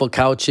sofa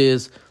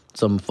couches,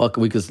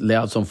 we could lay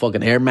out some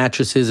fucking air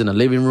mattresses in the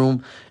living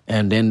room.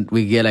 And then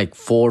we get like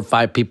 4 or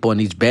 5 people in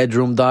each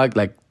bedroom, dog.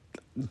 Like,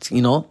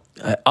 you know,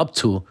 up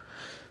to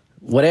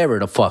whatever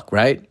the fuck,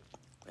 right?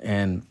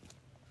 And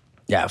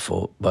yeah,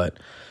 fool. But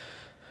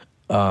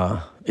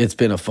it's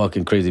been a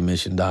fucking crazy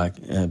mission, dog.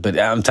 But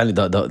I'm telling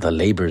you, the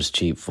labor is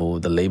cheap, fool.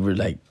 The labor,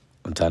 like,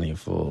 I'm telling you,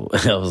 fool.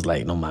 I was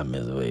like, no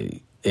mames,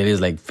 way. It is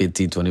like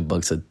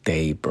 $15-20 a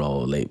day, bro.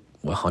 Like,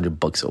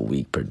 $100 a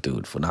week per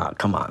dude. For now,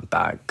 come on,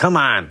 dog. Come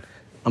on.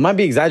 I might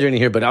be exaggerating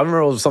here, but I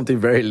remember it was something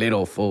very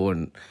little, fool.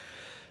 And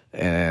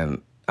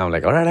I'm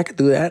like, all right, I could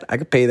do that. I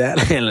could pay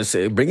that. And let's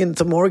say, bring in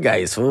some more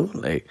guys, fool.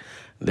 Like,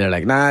 they're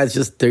like, nah, it's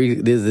just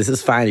this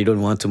is fine. You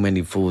don't want too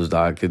many fools,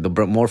 dog. The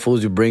more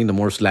fools you bring, the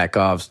more slack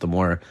offs, the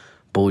more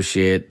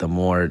bullshit, the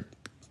more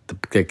te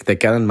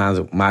quedan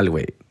mal,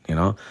 weight. You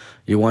know,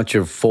 you want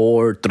your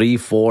 3,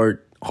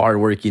 4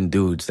 hardworking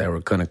dudes that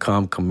were gonna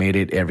come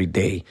committed every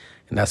day,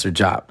 and that's their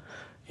job.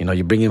 You know,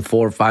 you bring in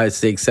 4, 5,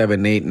 6,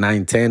 7, 8,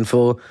 9, 10,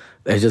 fool.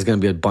 There's just gonna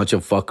be a bunch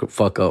of fuck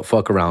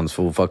arounds,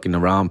 fool, fucking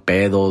around,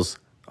 pedos,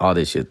 all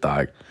this shit,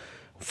 dog.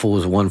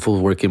 One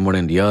fool's working more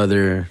than the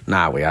other.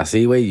 Nah, way. I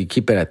see, way. You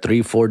keep it at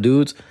 3, 4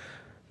 dudes.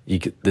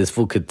 This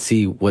fool could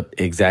see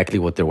exactly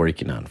what they're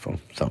working on, fool.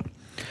 So,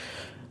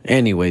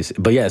 anyways,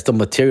 but yeah, it's the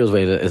materials,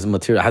 way. It's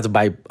material. I had to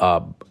buy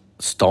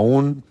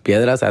stone,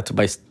 piedras. I had to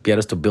buy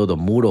piedras to build a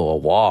muro, a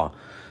wall,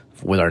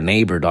 with our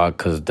neighbor, dog,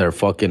 because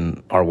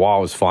our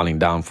wall was falling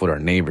down for our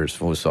neighbors,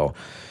 fool. So,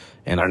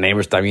 and our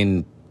neighbors, I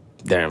mean,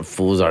 their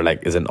fools are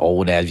like, is an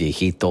old ass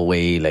viejito,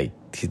 way, like,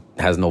 he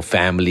has no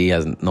family,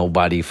 has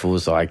nobody, fool.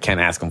 So I can't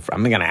ask him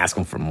I'm not gonna ask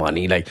him for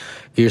money. Like,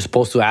 you're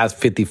supposed to ask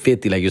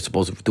 50-50, like, you're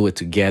supposed to do it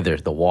together,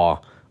 the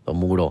wall, the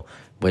muro.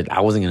 But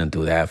I wasn't gonna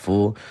do that,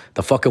 fool.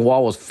 The fucking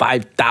wall was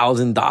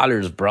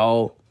 $5,000,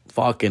 bro.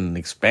 Fucking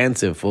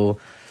expensive, fool.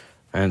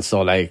 And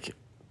so, like,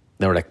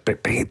 they were like,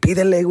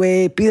 pídele,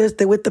 güey, pide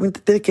este güey, también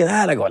te tiene que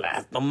dar. I go,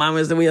 no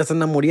mames, este güey ya se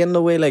anda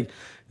muriendo, güey. Like,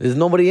 there's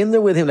nobody in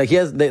there with him. Like,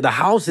 the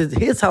house,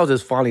 his house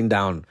is falling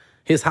down.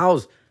 His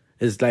house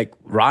is, like,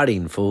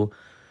 rotting, fool.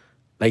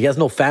 Like, he has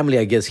no family,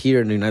 I guess,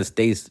 here in the United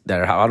States.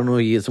 That I don't know who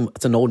he is.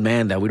 It's an old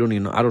man that we don't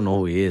even know. I don't know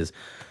who he is.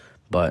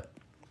 But,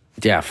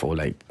 yeah, fool,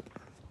 like,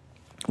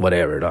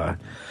 whatever, dog.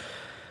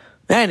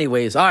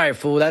 Anyways, all right,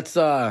 fool, that's,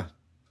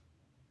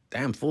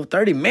 damn, fool,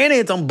 30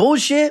 minutes on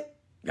bullshit?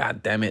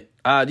 God damn it.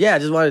 Yeah, I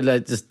just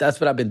wanted to,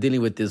 that's what I've been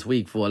dealing with this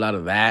week, fool, a lot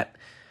of that.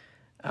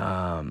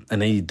 And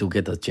then you do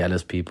get the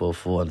jealous people,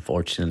 fool,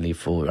 unfortunately,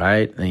 fool,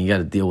 right? And you got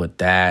to deal with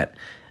that.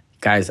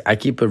 Guys, I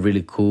keep it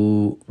really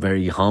cool,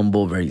 very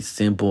humble, very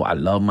simple. I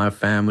love my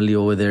family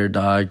over there,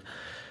 dog.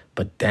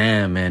 But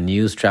damn, man,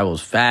 news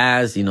travels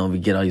fast. You know, we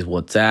get all these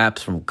WhatsApps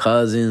from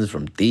cousins,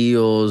 from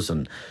tios,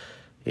 and,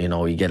 you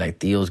know, you get like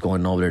tios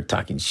going over there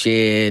talking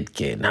shit,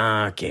 que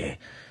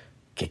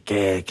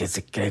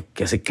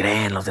se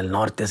creen, los del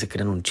norte se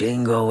creen un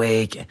chingo,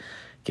 güey,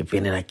 que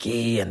vienen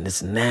aquí and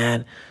this and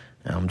that.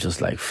 And I'm just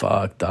like,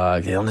 fuck,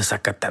 dog, ¿de dónde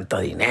saca tanto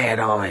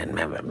dinero? And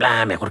blah, blah,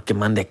 blah. Mejor que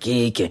mande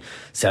aquí, que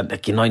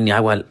aquí no hay ni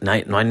agua, no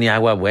hay ni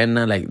agua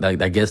buena, like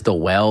I guess the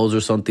wells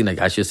or something. Like,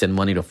 I should send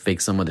money to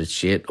fix some of the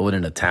shit over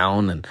in the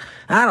town. And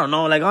I don't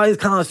know, like all these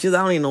kind of shit,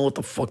 I don't even know what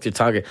the fuck you're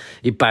talking.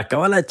 Y para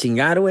acabar la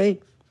chingar,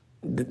 güey,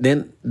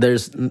 then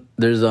there's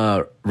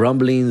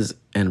rumblings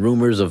and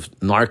rumors of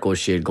narco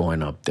shit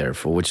going up there,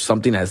 for which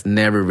something has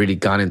never really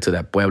gone into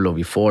that pueblo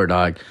before,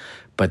 dog.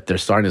 But they're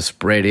starting to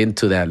spread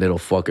into that little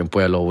fucking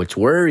pueblo, which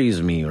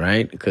worries me,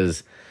 right?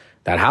 Because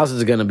that house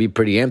is going to be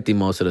pretty empty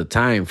most of the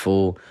time,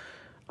 fool.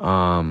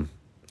 And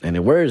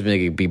it worries me.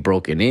 It could be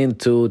broken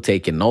into,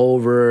 taken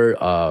over,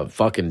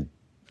 fucking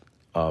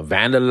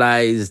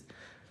vandalized,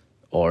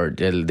 or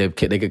they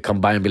could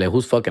come by and be like,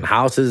 whose fucking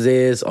house is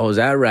this? Oh, is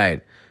that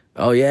right?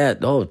 Oh, yeah.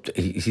 Oh,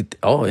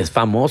 es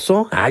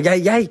famoso. Ay,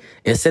 ay, ay.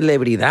 Es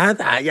celebridad.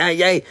 Ay,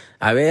 ay, ay.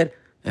 A ver.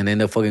 And then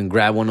they'll fucking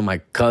grab one of my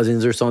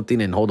cousins or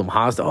something and hold them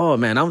hostage. Oh,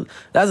 man,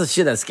 that's the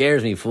shit that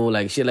scares me, fool.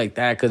 Like, shit like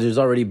that. Because there's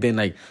already been,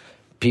 like,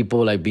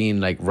 people, like, being,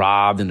 like,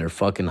 robbed in their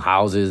fucking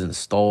houses and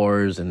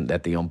stores, and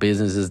that they own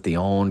businesses, they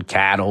own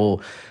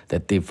cattle,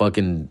 that they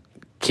fucking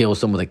kill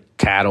some of the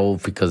cattle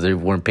because they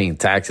weren't paying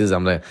taxes.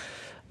 I'm like,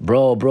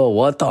 bro,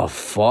 what the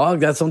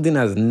fuck? That's something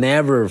that's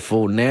never,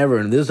 fool, never.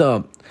 And this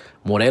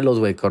Morelos,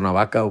 güey,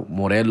 Cuernavaca,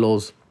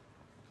 Morelos.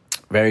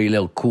 Very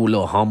little cool,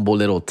 little humble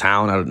little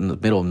town out in the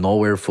middle of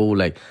nowhere, fool.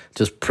 Like,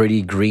 just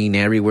pretty green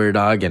everywhere,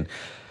 dog. And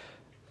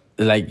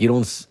like, you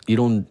wouldn't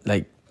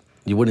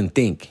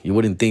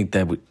think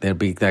that there'd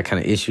be that kind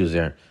of issues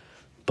there.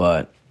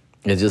 But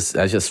that's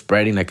just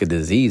spreading like a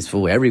disease,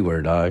 fool,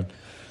 everywhere, dog.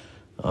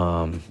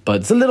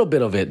 But it's a little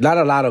bit of it, not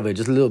a lot of it,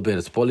 just a little bit.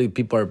 It's probably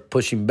people are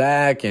pushing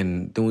back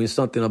and doing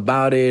something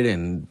about it,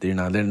 and they're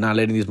not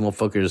letting these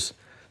motherfuckers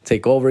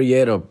take over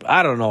yet, or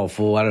I don't know,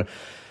 fool.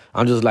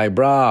 I'm just like,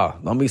 bro,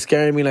 don't be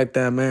scaring me like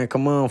that, man.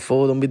 Come on,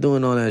 fool. Don't be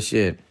doing all that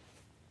shit.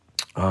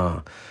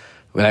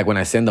 Like, when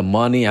I send the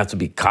money, I have to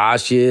be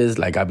cautious.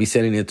 Like, I'll be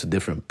sending it to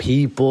different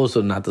people,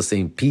 so not the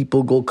same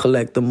people go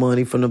collect the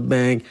money from the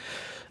bank.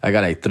 I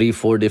got like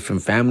 3-4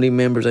 different family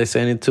members I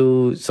send it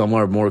to. Some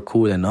are more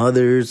cool than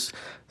others.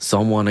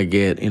 Some want to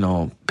get,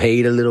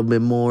 paid a little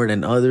bit more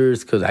than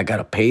others because I got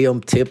to pay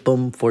them, tip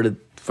them for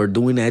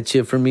doing that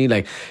shit for me.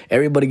 Like,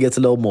 everybody gets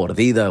a little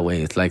mordida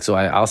way. It's like, so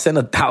I'll send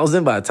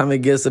 1,000. By the time it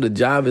gets to the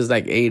job, it's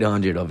like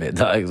 800 of it.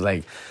 It's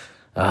like,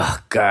 oh,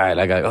 God.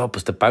 Like,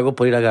 pues te pago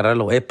por ir a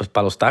agarrarlo. Pues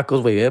para los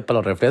tacos, güey.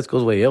 Para los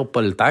refrescos, güey.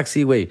 Para el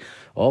taxi, güey.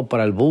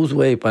 Para el bus,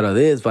 güey. Para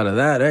this, para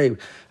that. Hey,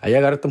 ahí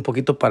agárrate un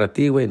poquito para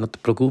ti, güey. No te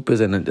preocupes.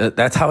 And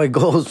that's how it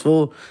goes,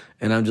 fool.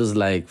 And I'm just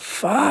like,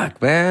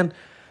 fuck, man.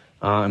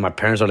 And my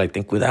parents are like,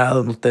 ten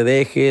cuidado, no te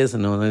dejes,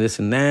 and this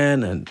and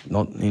that. And,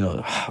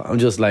 I'm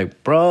just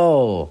like,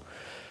 bro.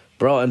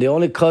 And the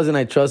only cousin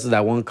I trust is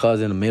that one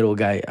cousin, the middle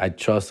guy. I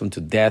trust him to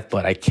death,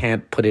 but I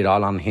can't put it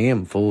all on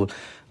him, fool.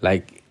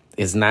 Like,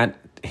 it's not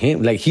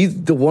him. Like, he's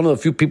one of the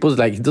few people,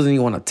 like, he doesn't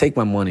even want to take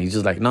my money. He's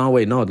just like, no,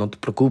 wait, no, don't te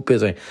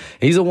preocupes. Like,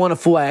 he's the one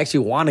fool I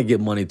actually want to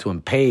give money to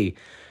and pay.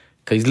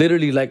 Cause he's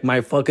literally like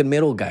my fucking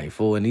middle guy,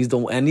 fool. And he's the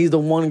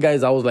one guy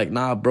I was like,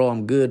 nah, bro,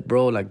 I'm good,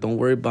 bro. Like, don't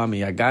worry about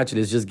me. I got you.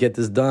 Let's just get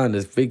this done.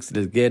 Let's fix it.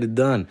 Let's get it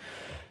done.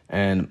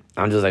 And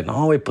I'm just like,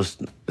 no, wait, pues,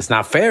 it's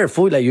not fair,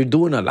 fool. Like, you're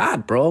doing a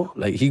lot, bro.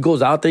 Like, he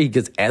goes out there, he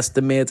gets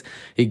estimates.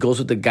 He goes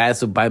with the guys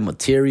to buy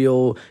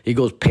material. He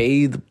goes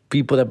pay the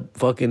people that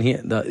fucking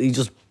he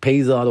just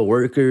pays all the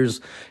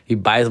workers. He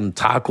buys them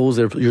tacos.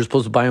 You're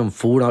supposed to buy them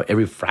food out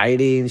every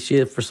Friday and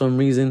shit for some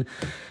reason.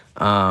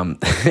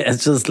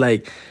 It's just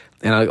like,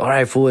 and I'm like, all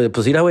right, fool,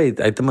 pues mira, güey,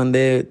 ahí te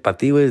mandé para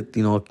ti, güey,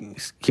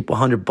 keep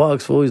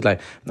 $100, fool. He's like,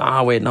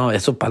 nah, güey, no,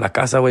 eso para la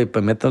casa, güey,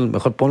 pues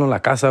mejor ponlo en la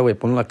casa, güey,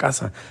 ponlo en la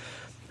casa.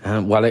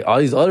 And while like all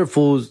these other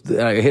fools,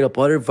 I hit up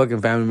other fucking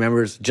family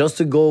members just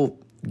to go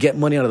get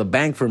money out of the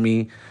bank for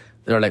me.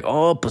 They're like,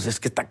 oh, pues es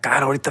que está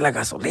caro ahorita la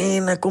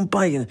gasolina,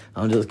 compa. And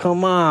I'm just,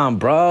 come on,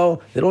 bro.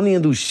 They don't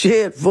even do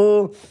shit,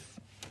 fool.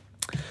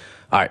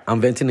 All right, I'm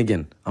venting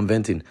again.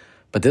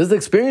 But this is the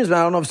experience, man.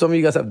 I don't know if some of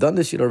you guys have done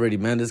this shit already,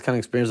 man. This kind of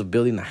experience of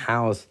building a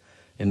house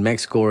in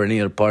Mexico or any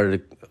other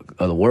part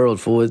of the world,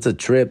 fool. It's a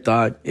trip,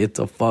 dog. It's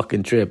a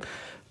fucking trip.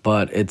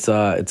 But it's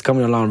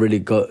coming along really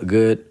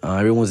good.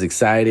 Everyone's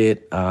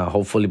excited.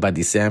 Hopefully by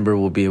December,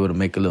 we'll be able to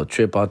make a little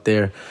trip out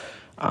there.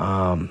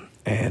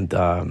 And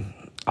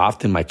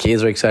often my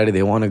kids are excited.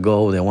 They want to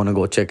go. They want to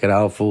go check it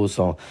out, fool.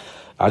 So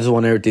I just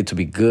want everything to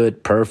be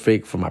good,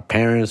 perfect for my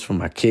parents, for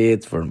my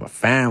kids, for my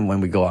fam when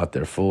we go out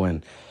there, fool.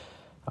 And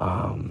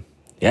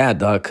yeah,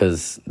 dog,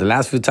 because the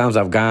last few times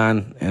I've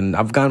gone, and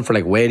I've gone for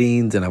like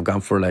weddings, and I've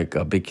gone for like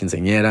a big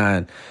quinceañera,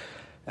 and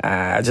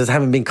I just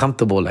haven't been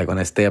comfortable. Like when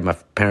I stay at my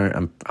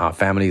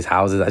family's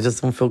houses, I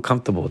just don't feel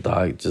comfortable,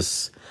 dog.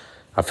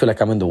 I feel like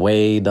I'm in the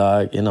way,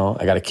 dog.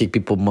 I got to kick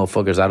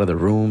motherfuckers out of the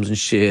rooms and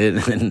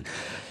shit.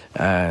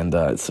 And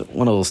it's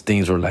one of those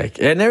things where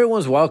like, and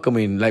everyone's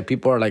welcoming. Like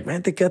people are like,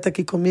 vente, quédate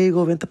aquí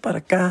conmigo, vente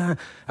para acá.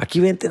 Aquí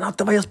vente, no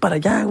te vayas para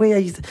allá, güey.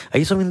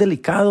 Ahí son bien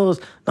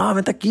delicados. No,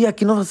 vente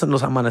aquí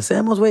nos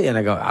amanecemos, güey. And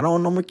I go,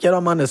 no me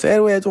quiero amanecer,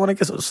 güey. I just want to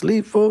get some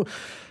sleep, fool.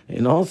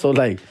 So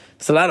like,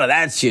 it's a lot of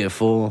that shit,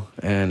 fool.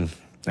 And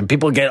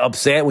people get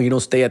upset when you don't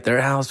stay at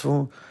their house,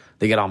 fool.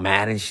 They get all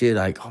mad and shit.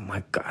 Like, oh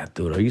my God,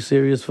 dude, are you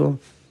serious, fool?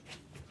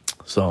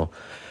 So,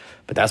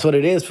 but that's what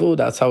it is, fool.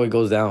 That's how it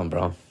goes down,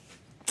 bro.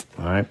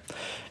 All right.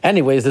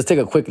 Anyways, let's take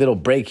a quick little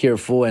break here,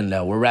 fool, and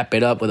we'll wrap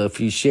it up with a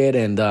few shit.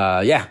 And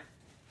yeah,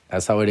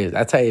 that's how it is.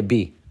 That's how it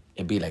be.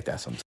 It be like that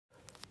sometimes.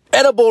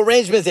 Edible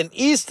Arrangements in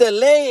East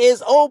LA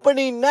is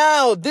opening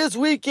now this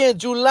weekend,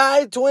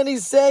 July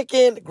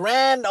 22nd.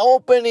 Grand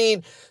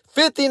opening.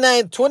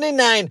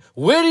 5929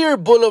 Whittier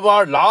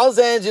Boulevard, Los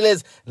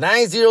Angeles,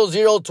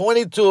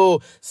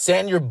 90022.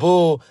 Send your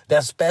boo,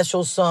 that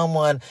special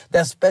someone,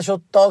 that special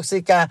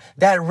toxica,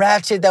 that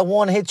ratchet that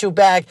won't hit you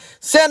back.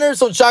 Send her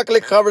some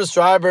chocolate-covered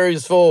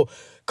strawberries, fool.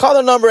 Call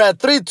the number at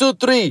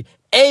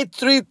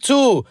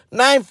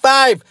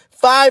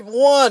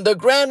 323-832-9551. The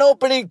grand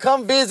opening.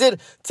 Come visit.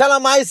 Tell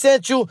them I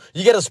sent you.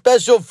 You get a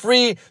special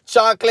free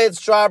chocolate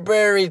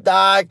strawberry,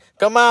 dog.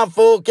 Come on,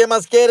 fool. Que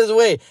más quieres,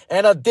 way.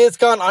 And a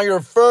discount on your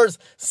first,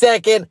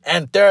 second,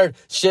 and third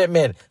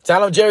shipment.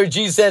 Tell them Jerry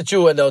G sent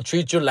you, and they'll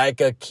treat you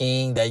like a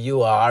king that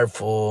you are,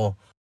 fool.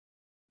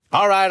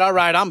 All right.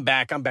 I'm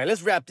back.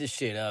 Let's wrap this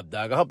shit up,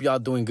 dog. I hope y'all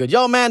doing good.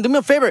 Yo, man, do me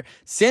a favor.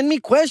 Send me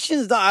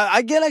questions, dog.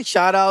 I get like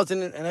shout outs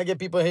and I get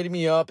people hitting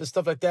me up and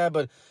stuff like that.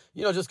 But,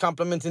 just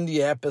complimenting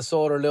the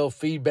episode or little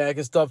feedback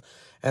and stuff.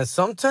 And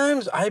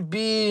sometimes I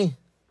be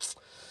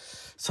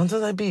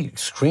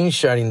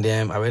screenshotting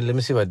them. All right, let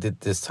me see what I did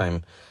this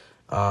time.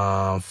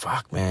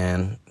 Fuck,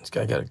 man. This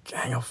guy got a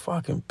gang of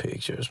fucking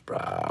pictures,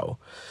 bro.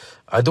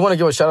 I do want to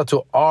give a shout out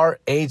to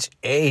RHA.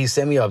 He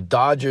sent me a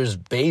Dodgers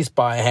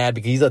baseball hat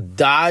because he's a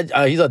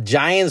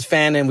Giants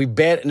fan, and we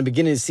bet in the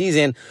beginning of the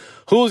season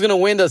who's gonna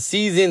win the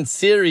season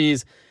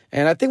series.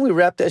 And I think we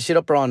wrapped that shit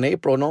up around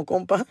April, no,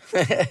 compa?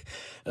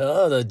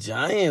 Oh, the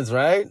Giants,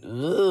 right?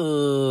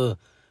 Ugh.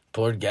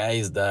 Poor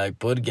guys, dog.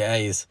 Poor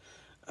guys.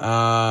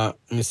 Let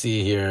me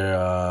see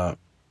here.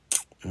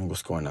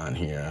 What's going on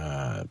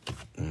here?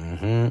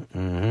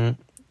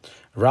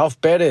 Ralph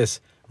Perez,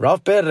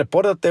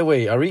 repórtate,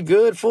 güey. Are we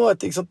good, fool? I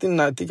think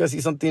I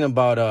see something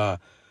about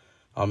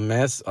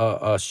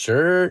a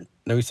shirt.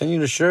 Did we send you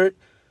the shirt?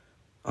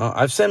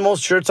 I've sent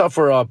most shirts out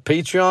for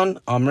Patreon,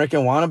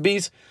 American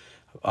Wannabes.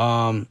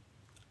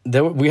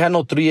 We had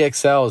no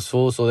 3XLs,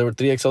 fool. So there were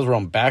 3XLs were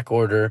on back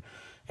order,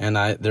 and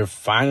they're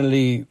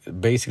finally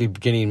basically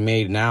getting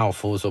made now,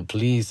 fool. So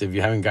please, if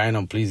you haven't gotten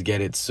them, please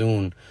get it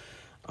soon.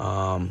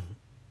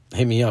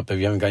 Hit me up if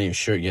you haven't gotten your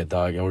shirt yet,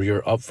 dog, or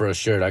you're up for a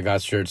shirt. I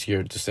got shirts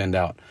here to send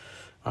out.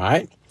 All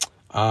right.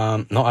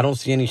 No, I don't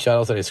see any shout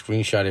outs that I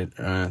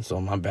screenshotted. So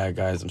my bad,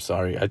 guys. I'm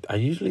sorry. I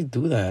usually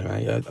do that,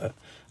 man.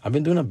 I've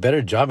been doing a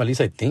better job. At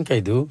least I think I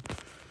do.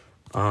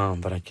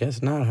 But I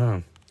guess not, huh?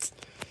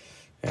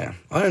 Yeah.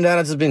 Other than that,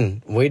 I've just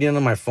been waiting by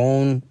my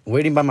phone,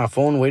 waiting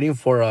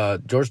for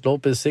George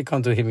Lopez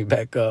sitcom to hit me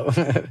back up.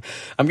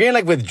 I'm getting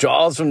like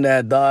withdrawals from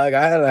that, dog.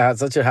 I had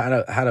such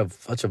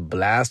a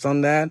blast on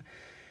that,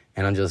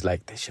 and I'm just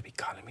like, they should be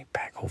calling me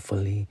back,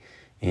 hopefully,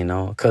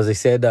 because they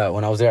said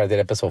when I was there, I did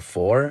episode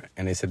 4,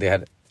 and they said they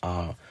had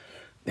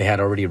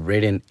already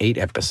written 8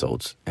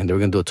 episodes, and they were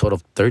gonna do a total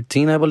of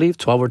 13, I believe,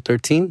 12 or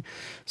 13.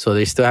 So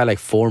they still had like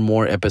 4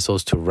 more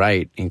episodes to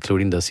write,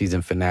 including the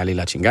season finale,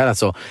 La Chingada.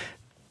 So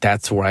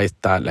that's where I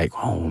thought, like,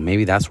 oh,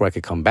 maybe that's where I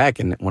could come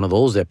back in one of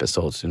those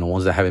episodes,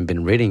 ones that haven't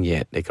been written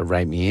yet. They could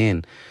write me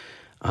in.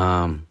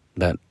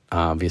 But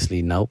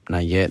obviously, nope,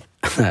 not yet.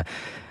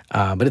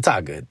 But it's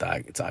all good,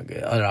 dog. It's all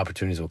good. Other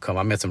opportunities will come.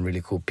 I met some really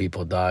cool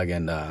people, dog.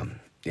 And,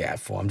 yeah,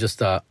 I'm just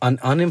an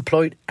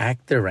unemployed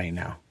actor right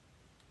now.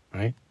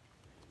 Right?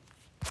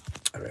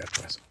 All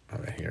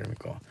right, here we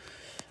go.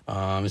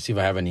 Let me see if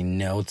I have any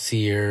notes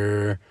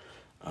here.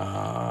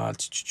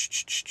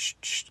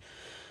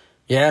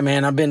 Yeah,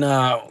 man, I've been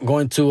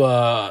going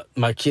to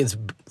my kids'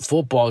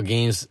 football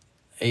games.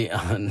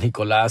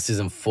 Nicolas is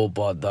in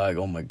football, dog.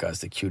 Oh, my God, it's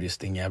the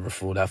cutest thing ever,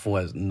 fool. That fool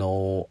has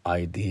no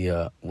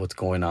idea what's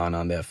going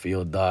on that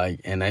field, dog.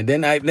 And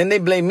then they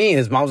blame me.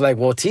 His mom's like,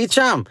 well, teach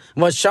him.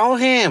 Well, show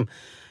him.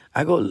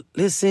 I go,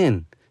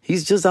 listen,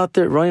 he's just out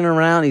there running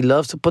around. He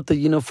loves to put the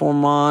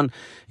uniform on.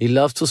 He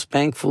loves to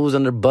spank fools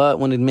on their butt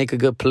when they make a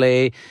good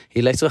play.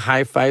 He likes to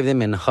high-five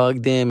them and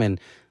hug them and...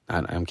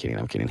 I'm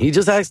kidding. He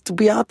just likes to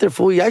be out there,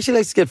 fool. He actually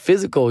likes to get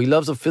physical. He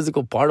loves the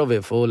physical part of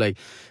it, fool, like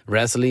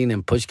wrestling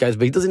and push guys.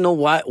 But he doesn't know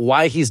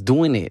why he's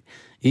doing it.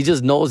 He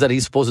just knows that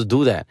he's supposed to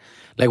do that.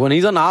 Like when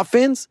he's on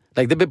offense,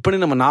 like they've been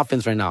putting him on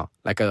offense right now,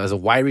 like as a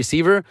wide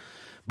receiver.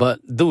 But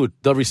dude,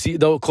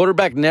 the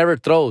quarterback never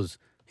throws.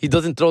 He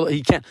doesn't throw.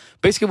 He can't.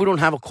 Basically, we don't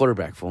have a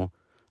quarterback, fool.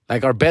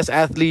 Like our best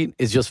athlete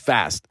is just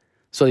fast.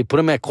 So they put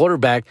him at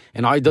quarterback,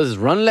 and all he does is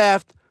run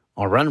left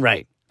or run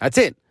right. That's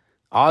it,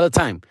 all the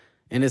time.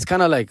 And it's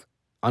kind of like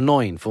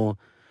annoying, fool.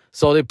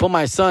 So they put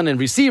my son in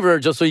receiver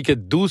just so he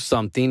could do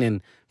something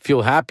and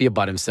feel happy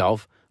about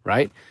himself,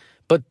 right?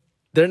 But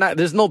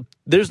there's no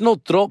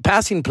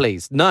passing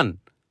plays, none,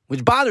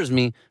 which bothers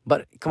me.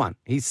 But come on,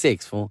 he's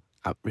 6, fool.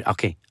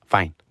 Okay,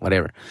 fine,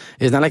 whatever.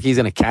 It's not like he's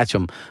gonna catch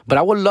him, but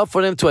I would love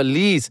for them to at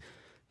least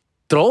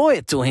throw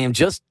it to him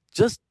just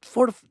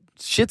for the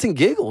shits and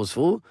giggles,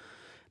 fool.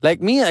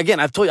 Like me, again,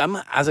 I've told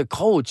you, as a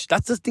coach,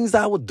 that's the things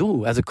that I would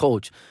do as a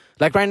coach.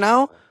 Like right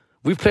now,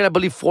 we've played, I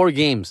believe, 4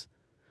 games.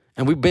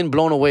 And we've been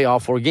blown away all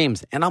 4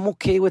 games. And I'm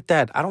okay with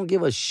that. I don't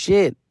give a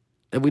shit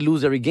if we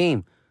lose every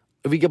game.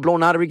 If we get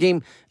blown out every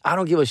game, I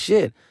don't give a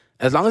shit.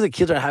 As long as the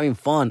kids are having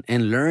fun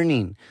and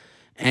learning.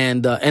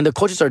 And the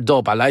coaches are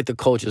dope. I like the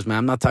coaches, man.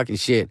 I'm not talking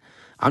shit.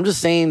 I'm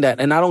just saying that,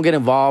 and I don't get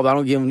involved. I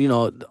don't give them,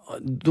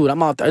 dude,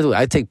 I'm out there. Dude,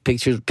 I take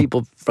pictures.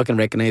 People fucking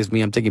recognize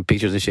me. I'm taking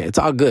pictures and shit. It's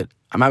all good.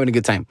 I'm having a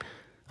good time.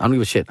 I don't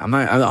give a shit. I'm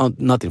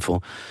nothing,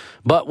 fool.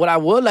 But what I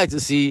would like to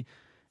see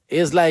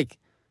is like,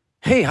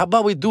 hey, how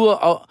about we do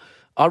a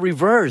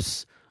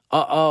reverse,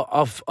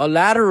 a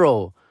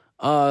lateral,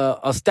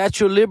 a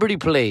Statue of Liberty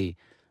play?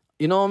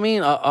 You know what I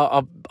mean?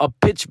 A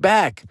pitch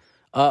back,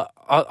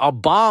 a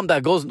bomb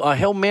that goes, a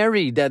Hail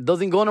Mary that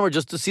doesn't go anywhere,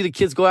 just to see the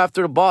kids go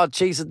after the ball,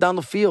 chase it down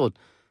the field.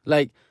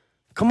 Like,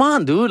 come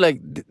on, dude. Like,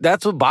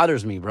 that's what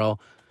bothers me, bro.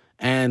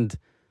 And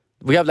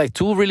we have like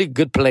 2 really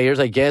good players,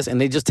 I guess,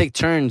 and they just take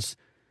turns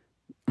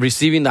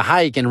receiving the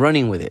hike and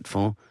running with it,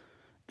 fool.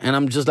 And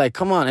I'm just like,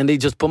 come on. And they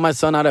just put my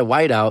son out at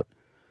wide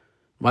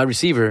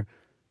receiver,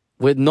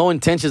 with no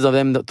intentions of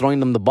them throwing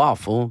them the ball,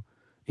 fool.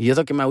 Y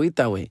eso que me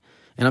agüita, güey.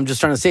 And I'm just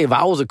trying to say, if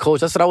I was a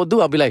coach, that's what I would do.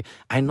 I'll be like,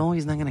 I know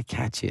he's not going to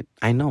catch it.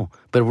 I know.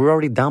 But we're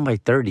already down by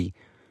 30.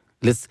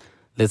 Let's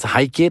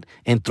hike it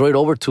and throw it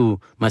over to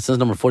my son's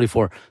number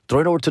 44. Throw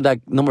it over to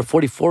that number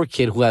 44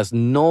 kid who has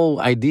no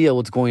idea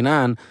what's going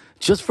on,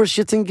 just for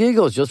shits and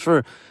giggles, just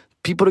for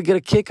people to get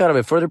a kick out of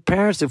it, for their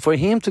parents, for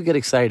him to get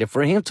excited,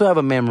 for him to have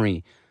a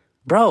memory.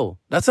 Bro,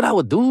 that's what I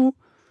would do.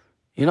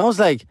 It's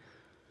like,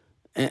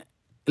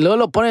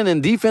 Lolo putting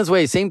in defense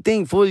way, same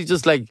thing, fool. He's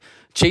just like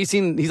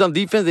chasing, he's on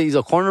defense, he's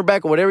a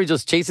cornerback or whatever, he's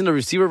just chasing the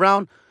receiver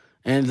around,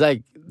 and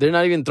like, they're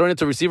not even throwing it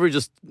to receiver,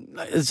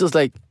 it's just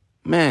like,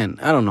 man,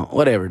 I don't know,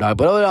 whatever, dog.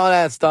 But all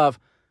that stuff,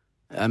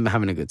 I'm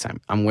having a good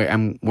time. I'm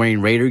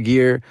wearing Raider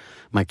gear.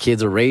 My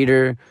kid's a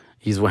Raider.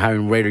 He's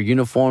having Raider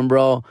uniform,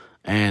 bro.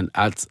 And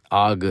that's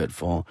all good,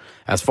 fool.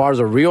 As far as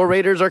the real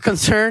Raiders are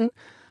concerned,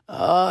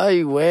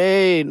 ay,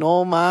 wait,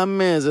 no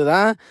mames,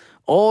 ¿verdad?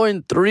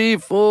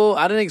 0-3, fool.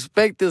 I didn't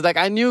expect this. Like,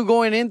 I knew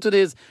going into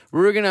this,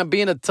 we were going to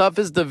be in the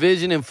toughest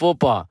division in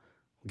football.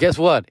 Guess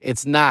what?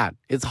 It's not.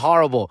 It's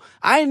horrible.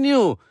 I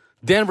knew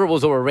Denver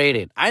was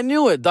overrated. I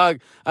knew it,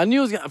 dog. I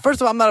knew first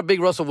of all, I'm not a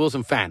big Russell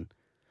Wilson fan.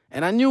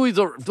 And I knew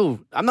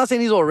dude, I'm not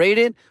saying he's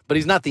overrated, but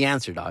he's not the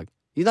answer, dog.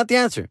 He's not the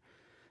answer.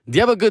 They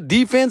have a good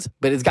defense,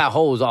 but it's got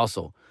holes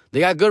also. They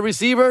got good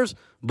receivers,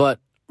 but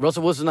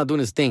Russell Wilson's not doing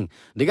his thing.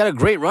 They got a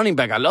great running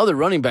back. I love their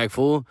running back,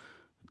 fool.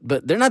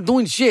 But they're not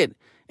doing shit.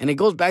 And it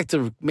goes back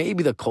to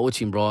maybe the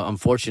coaching, bro,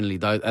 unfortunately,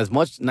 dog. As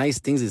much nice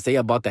things to say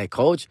about that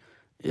coach,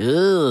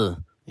 not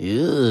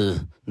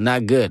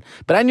good.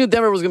 But I knew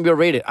Denver was going to be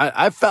rated.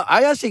 I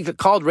actually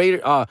called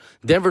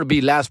Denver to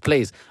be last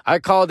place. I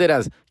called it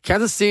as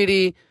Kansas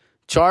City,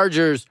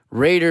 Chargers,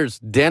 Raiders,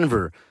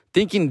 Denver,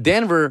 thinking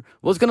Denver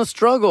was going to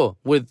struggle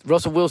with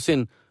Russell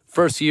Wilson,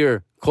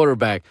 first-year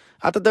quarterback.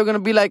 I thought they were going to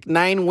be like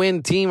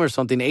 9-win team or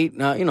something,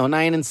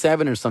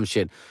 9-7 or some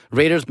shit.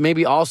 Raiders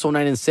maybe also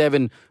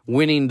 9-7,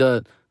 winning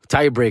the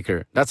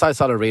tiebreaker. That's how I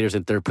saw the Raiders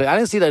in third place. I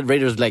didn't see the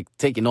Raiders like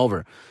taking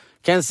over.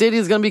 Kansas City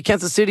is going to be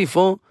Kansas City,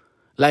 fool.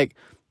 Like,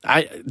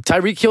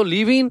 Tyreek Hill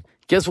leaving,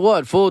 guess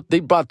what, fool? They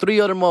brought 3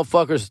 other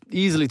motherfuckers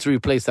easily to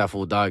replace that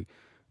fool, dog.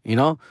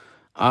 They're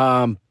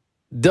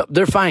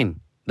fine.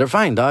 They're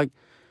fine, dog.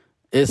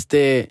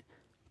 The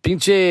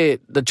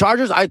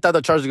Chargers, I thought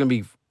the Chargers were going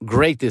to be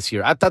great this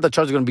year. I thought the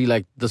Chargers were going to be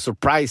like the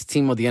surprise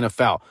team of the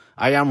NFL.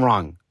 I am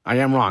wrong.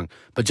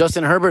 But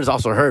Justin Herbert is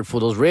also hurt, fool.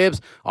 Those ribs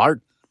are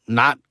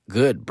not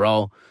good,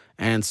 bro.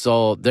 And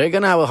so they're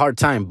going to have a hard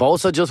time.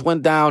 Bosa just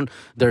went down.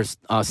 There's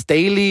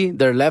Staley,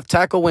 their left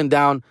tackle, went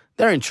down.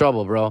 They're in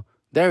trouble, bro.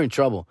 They're in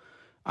trouble.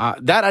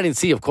 That I didn't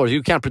see, of course.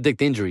 You can't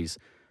predict injuries.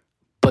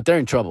 But they're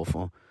in trouble,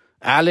 fool.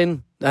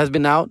 Allen has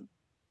been out.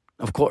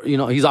 Of course,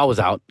 he's always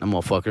out, that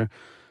motherfucker.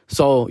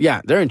 So,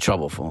 yeah, they're in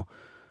trouble, fool.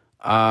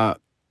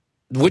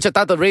 Which I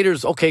thought the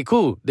Raiders, okay,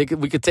 cool. We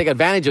could take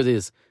advantage of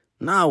this.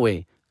 No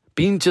way.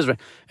 Pinches.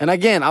 And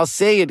again, I'll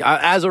say it,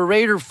 as a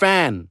Raider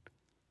fan,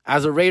 I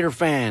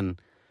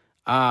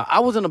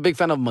wasn't a big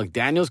fan of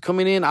McDaniels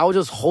coming in. I was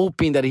just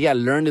hoping that he had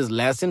learned his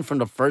lesson from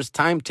the first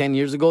time 10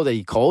 years ago that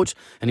he coached,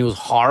 and he was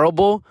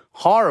horrible,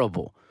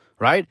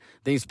 right?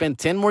 Then he spent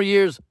 10 more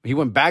years. He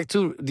went back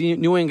to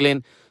New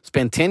England,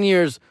 spent 10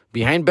 years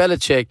behind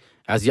Belichick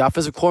as the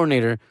offensive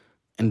coordinator,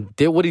 and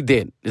did what he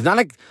did. It's not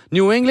like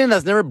New England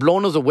has never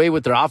blown us away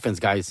with their offense,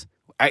 guys,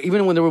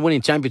 even when they were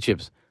winning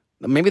championships.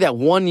 Maybe that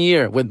 1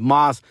 year with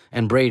Moss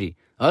and Brady.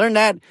 Other than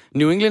that,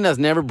 New England has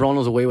never blown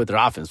us away with their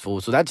offense,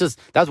 fool. So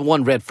that's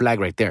one red flag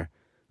right there,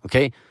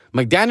 okay?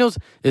 McDaniels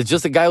is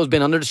just a guy who's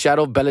been under the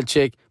shadow of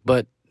Belichick,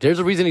 but there's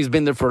a reason he's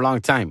been there for a long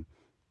time,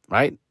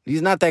 right?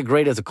 He's not that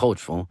great as a coach,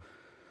 fool.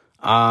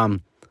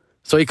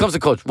 So he comes to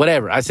coach,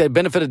 whatever. I said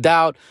benefit of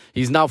doubt.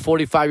 He's now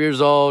 45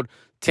 years old,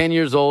 10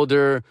 years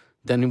older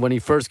than when he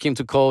first came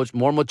to coach,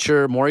 more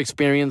mature, more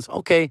experience.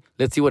 Okay,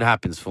 let's see what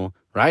happens, fool,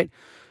 right?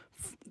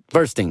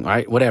 First thing,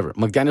 right? Whatever.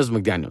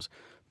 McDaniels.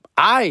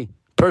 I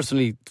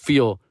personally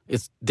feel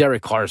it's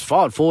Derek Carr's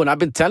fault, fool. And I've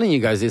been telling you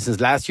guys this since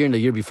last year and the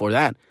year before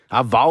that.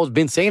 I've always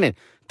been saying it.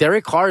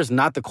 Derek Carr is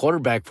not the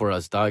quarterback for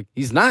us, dog.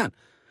 He's not.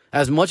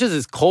 As much as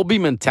his Kobe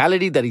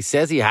mentality that he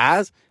says he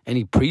has and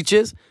he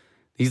preaches,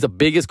 he's the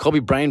biggest Kobe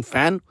Bryant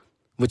fan,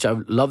 which I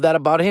love that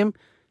about him.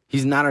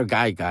 He's not our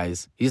guy,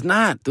 guys. He's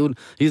not, dude.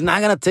 He's not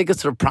gonna take us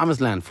to the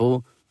promised land,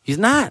 fool. He's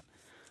not.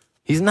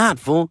 He's not,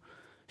 fool.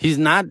 He's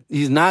not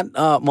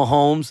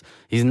Mahomes.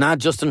 He's not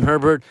Justin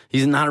Herbert.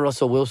 He's not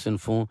Russell Wilson,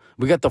 fool.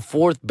 We got the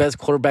fourth best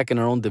quarterback in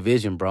our own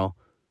division, bro.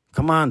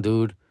 Come on,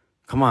 dude.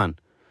 Come on.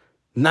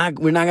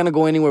 We're not going to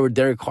go anywhere with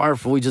Derek Carr,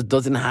 fool. He just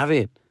doesn't have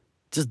it.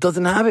 Just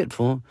doesn't have it,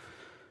 fool.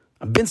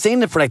 I've been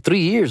saying it for like 3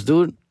 years,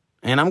 dude.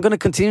 And I'm going to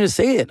continue to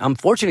say it.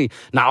 Unfortunately,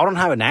 now I don't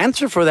have an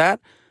answer for that.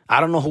 I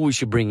don't know who we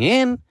should bring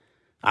in.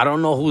 I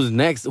don't know who's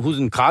next, who's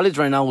in college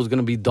right now, who's going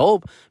to be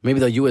dope. Maybe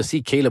the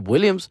USC Caleb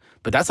Williams,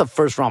 but that's a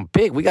first-round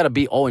pick. We got to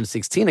be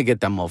 0-16 to get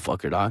that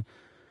motherfucker, dog.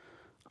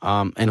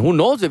 And who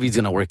knows if he's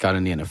going to work out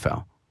in the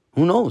NFL?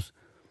 Who knows?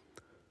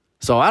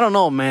 So I don't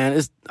know, man.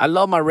 I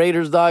love my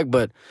Raiders, dog,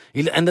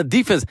 and the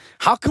defense.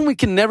 How come we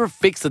can never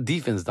fix the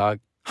defense, dog?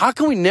 How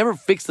can we never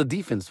fix the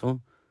defense, fool?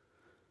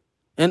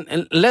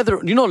 And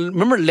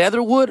remember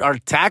Leatherwood, our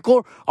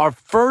tackle, our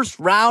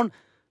first-round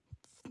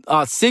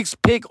 6th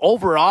pick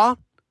overall?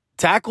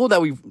 Tackle that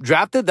we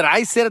drafted that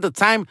I said at the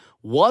time,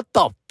 what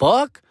the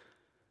fuck?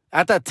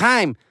 At that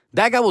time,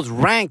 that guy was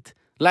ranked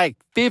like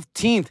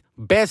 15th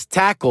best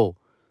tackle.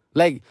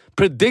 Like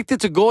predicted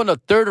to go in the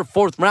 3rd or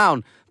 4th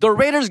round. The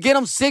Raiders get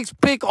him 6th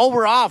pick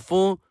overall,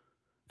 fool.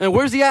 And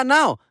where's he at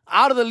now?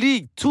 Out of the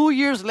league 2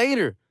 years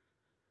later.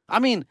 I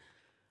mean,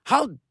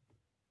 how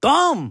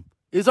dumb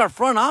is our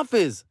front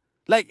office?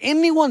 Like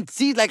anyone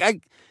sees, like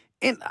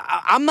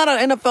I'm not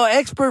an NFL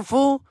expert,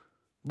 fool.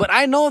 But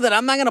I know that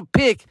I'm not going to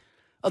pick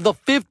the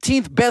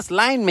 15th best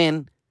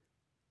lineman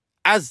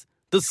as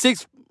the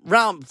 6th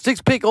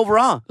pick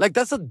overall. Like,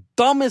 that's the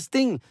dumbest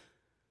thing.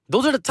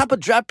 Those are the type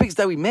of draft picks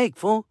that we make,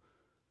 fool.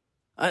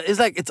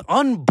 It's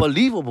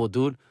unbelievable,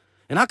 dude.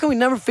 And how can we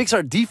never fix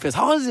our defense?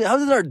 How is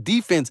our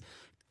defense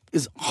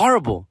is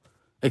horrible,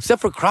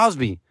 except for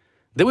Crosby?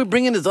 Then we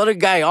bring in this other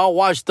guy all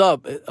washed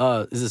up.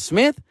 Is it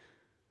Smith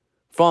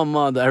from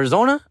the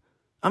Arizona?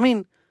 I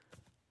mean,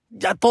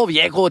 ya todo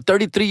viejo,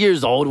 33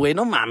 years old, güey.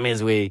 No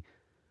mames, güey.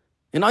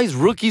 And all these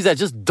rookies that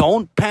just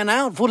don't pan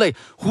out. Fool, like,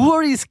 who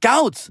are these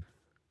scouts?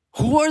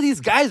 Who are these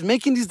guys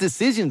making these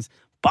decisions?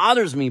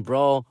 Bothers me,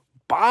 bro.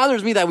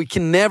 Bothers me that we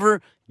can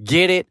never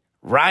get it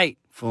right,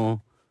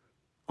 fool.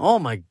 Oh,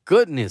 my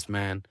goodness,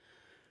 man.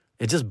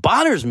 It just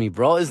bothers me,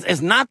 bro.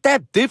 It's not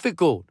that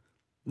difficult.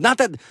 Not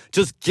that.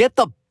 Just get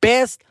the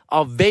best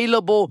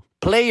available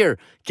player.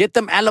 Get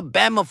them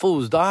Alabama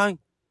fools, dog.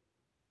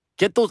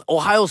 Get those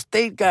Ohio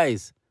State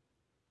guys.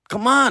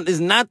 Come on. It's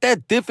not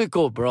that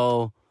difficult,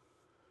 bro.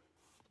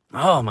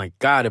 Oh, my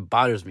God. It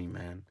bothers me,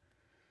 man.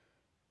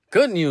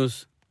 Good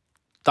news.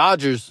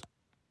 Dodgers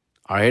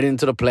are heading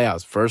into the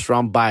playoffs. First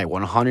round bye.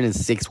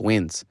 106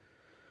 wins.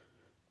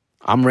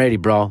 I'm ready,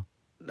 bro.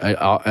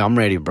 I'm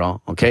ready,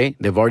 bro. Okay?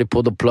 They've already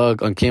pulled the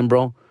plug on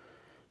Kimbrough.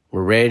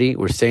 We're ready.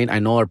 We're saying, I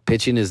know our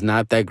pitching is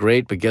not that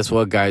great, but guess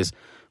what, guys?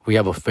 We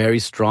have a very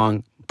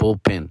strong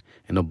bullpen,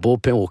 and the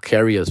bullpen will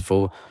carry us,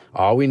 fool.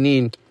 All we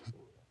need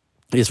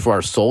is for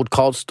our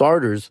so-called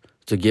starters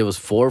to give us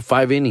 4 or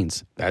 5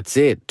 innings. That's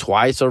it.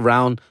 Twice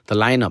around the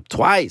lineup.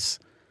 Twice.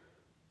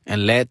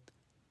 And let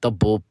the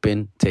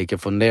bullpen take it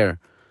from there.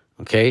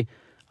 Okay?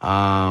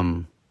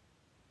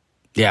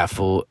 Yeah,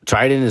 fool.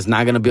 Trident is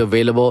not going to be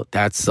available.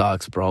 That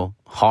sucks, bro.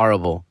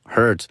 Horrible.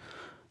 Hurts.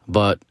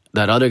 But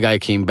that other guy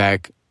came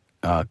back.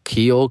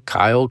 Kyle,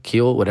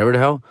 whatever the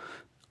hell.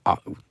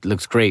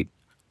 Looks great.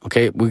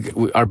 Okay?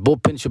 Our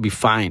bullpen should be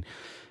fine.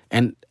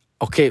 And,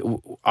 okay,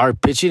 our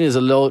pitching is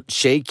a little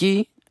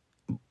shaky,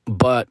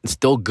 but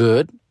still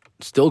good.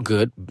 Still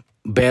good.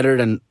 Better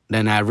than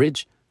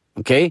average.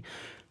 Okay?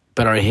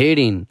 But our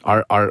hitting,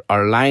 our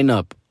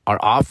lineup, our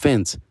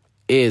offense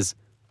is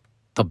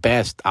the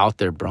best out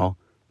there, bro.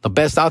 The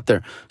best out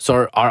there.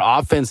 So our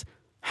offense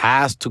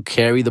has to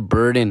carry the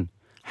burden,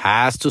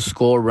 has to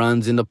score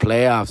runs in the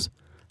playoffs,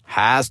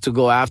 has to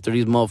go after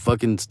these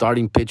motherfucking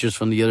starting pitchers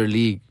from the other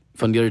league,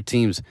 from the other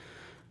teams.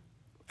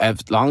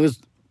 As long as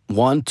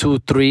 1, 2,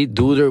 3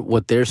 do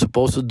what they're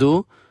supposed to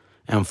do,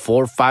 and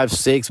 4, 5,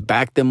 6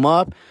 back them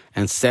up,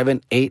 and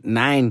 7, 8,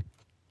 9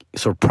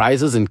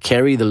 surprise us and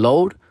carry the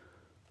load,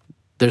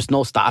 there's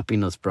no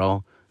stopping us,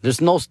 bro. There's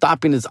no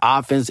stopping this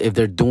offense if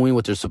they're doing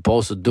what they're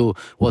supposed to do,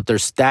 what their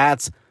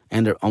stats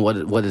and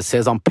what it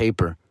says on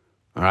paper.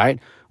 All right,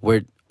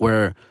 where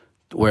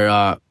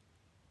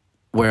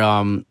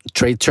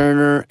Trey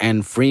Turner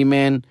and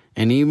Freeman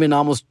and even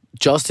almost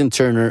Justin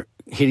Turner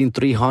hitting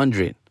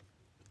 300.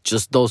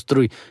 Just those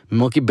 3.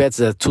 Mookie Betts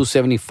is at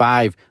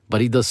 275, but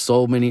he does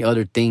so many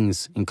other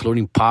things,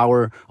 including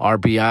power,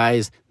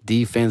 RBIs,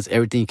 defense,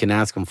 everything you can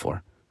ask him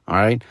for. All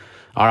right,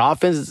 our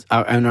offense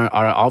and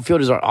our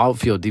outfield is our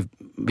outfield.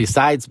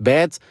 Besides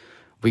Betts,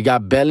 we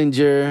got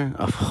Bellinger.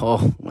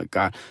 Oh, my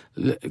God.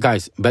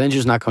 Guys,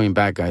 Bellinger's not coming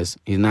back, guys.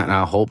 He's not.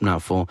 I hope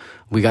not, fool.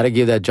 We got to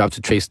give that job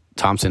to Trayce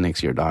Thompson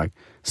next year, dog.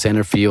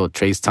 Center field,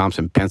 Trayce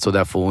Thompson. Pencil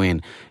that fool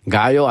in.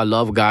 Gallo, I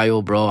love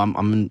Gallo, bro.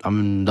 I'm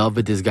in love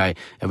with this guy.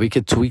 If we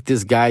could tweak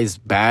this guy's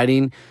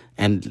batting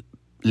and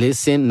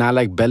listen, not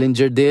like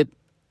Bellinger did,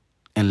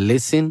 and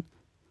listen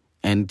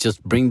and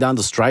just bring down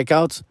the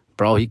strikeouts,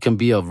 bro. He can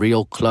be a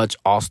real clutch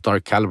all-star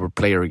caliber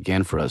player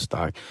again for us,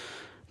 dog.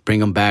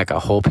 Bring him back. I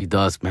hope he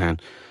does, man.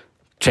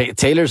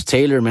 Taylor's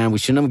Taylor, man. We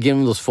shouldn't have given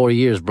him those 4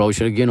 years, bro. We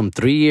should have given him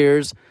 3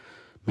 years,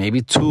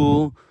 maybe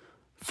 2,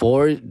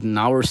 4.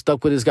 Now we're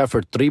stuck with this guy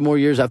for 3 more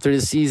years after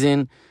this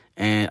season.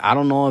 And I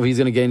don't know if he's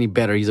going to get any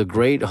better. He's a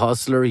great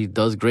hustler. He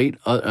does great,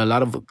 a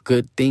lot of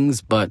good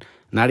things, but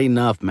not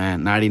enough,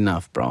 man. Not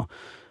enough, bro.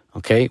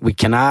 Okay? We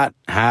cannot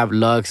have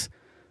Lux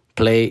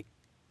play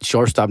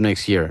shortstop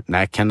next year.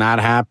 That cannot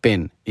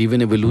happen.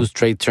 Even if we lose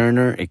Trey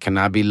Turner, it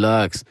cannot be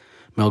Lux.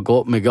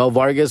 Miguel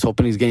Vargas,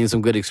 hoping he's getting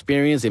some good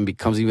experience and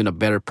becomes even a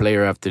better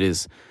player after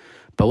this.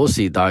 But we'll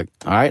see, dog.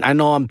 All right? I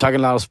know I'm talking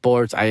a lot of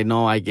sports. I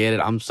know. I get it.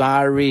 I'm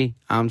sorry.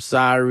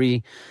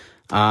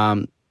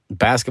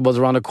 Basketball's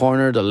around the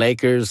corner. The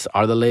Lakers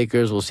are the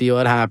Lakers. We'll see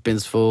what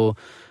happens, fool.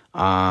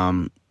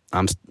 I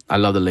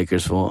love the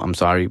Lakers, fool. I'm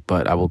sorry,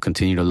 but I will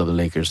continue to love the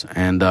Lakers.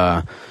 And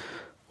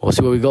we'll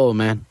see where we go,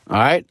 man. All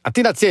right? I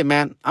think that's it,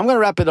 man. I'm going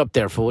to wrap it up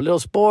there, fool. A little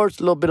sports,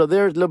 a little bit of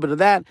there, a little bit of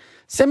that.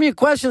 Send me your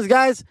questions,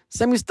 guys.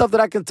 Send me stuff that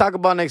I can talk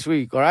about next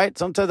week, all right?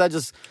 Sometimes I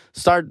just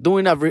start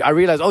doing that. I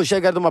realize, oh, shit, I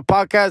got to do my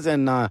podcast,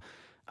 and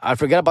I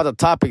forget about the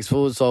topics,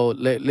 fool. So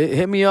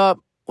hit me up.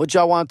 What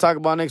y'all want to talk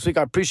about next week?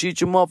 I appreciate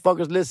you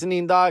motherfuckers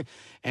listening, dog.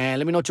 And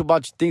let me know what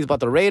you things about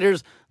the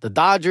Raiders, the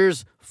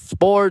Dodgers,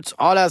 sports,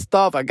 all that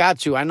stuff. I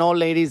got you. I know,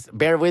 ladies.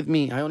 Bear with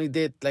me. I only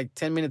did like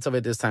 10 minutes of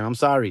it this time. I'm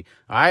sorry.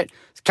 All right?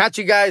 Catch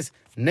you guys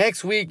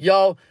next week,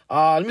 yo.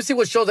 Let me see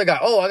what shows I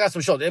got. Oh, I got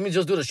some shows. Let me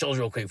just do the shows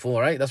real quick, fool,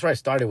 all right? That's what I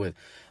started with.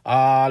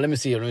 Let me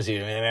see.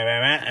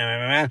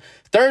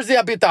 Thursday,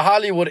 I'll be at the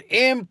Hollywood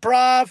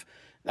Improv.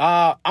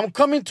 I'm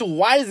coming to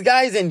Wise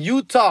Guys in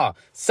Utah,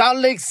 Salt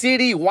Lake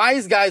City.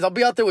 Wise Guys. I'll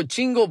be out there with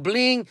Chingo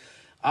Bling.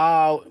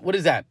 What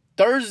is that?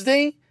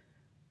 Thursday,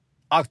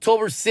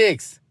 October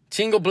 6th.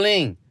 Chingo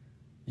Bling,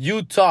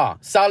 Utah,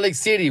 Salt Lake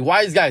City.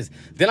 Wise Guys.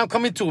 Then I'm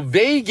coming to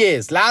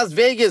Vegas, Las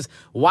Vegas.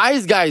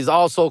 Wise Guys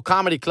also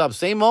comedy club.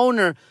 Same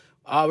owner.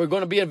 We're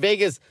going to be in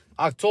Vegas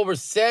October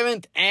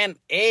 7th and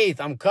 8th.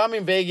 I'm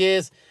coming,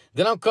 Vegas.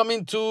 Then I'm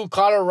coming to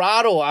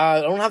Colorado. I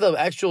don't have the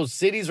actual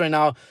cities right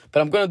now, but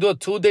I'm going to do a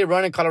 2-day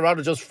run in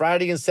Colorado, just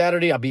Friday and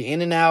Saturday. I'll be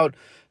in and out.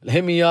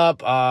 Hit me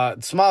up.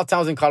 Small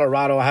towns in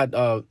Colorado. I had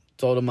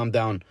told them I'm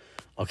down.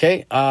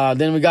 Okay?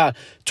 Then we got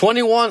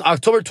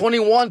October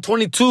 21,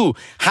 22.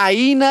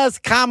 Hyenas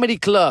Comedy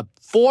Club,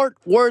 Fort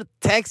Worth,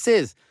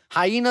 Texas.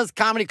 Hyenas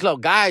Comedy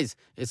Club. Guys,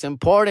 it's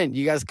important.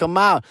 You guys come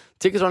out.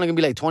 Tickets are only going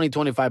to be like $20,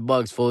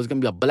 $25, fool. It's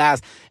going to be a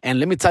blast. And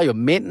let me tell you,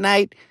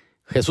 midnight,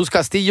 Jesus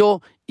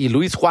Castillo y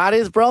Luis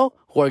Juarez, bro,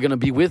 who are going to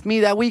be with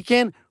me that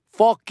weekend.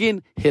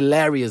 Fucking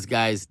hilarious,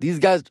 guys. These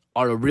guys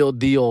are a real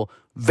deal.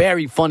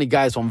 Very funny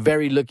guys. So I'm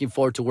very looking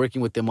forward to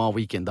working with them all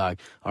weekend, dog.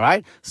 All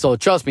right? So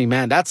trust me,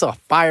 man, that's a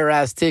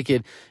fire-ass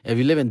ticket. If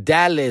you live in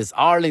Dallas,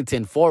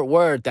 Arlington, Fort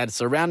Worth, that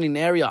surrounding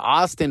area,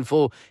 Austin,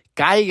 fool,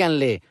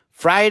 cáiganle.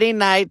 Friday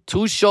night,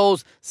 2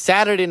 shows.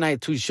 Saturday night,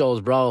 2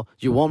 shows, bro.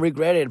 You won't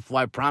regret it, fool.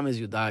 I promise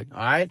you, dog.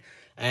 All right?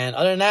 And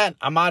other than that,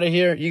 I'm out of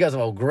here. You guys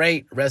have a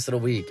great rest of the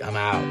week. I'm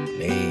out.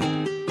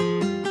 Hey.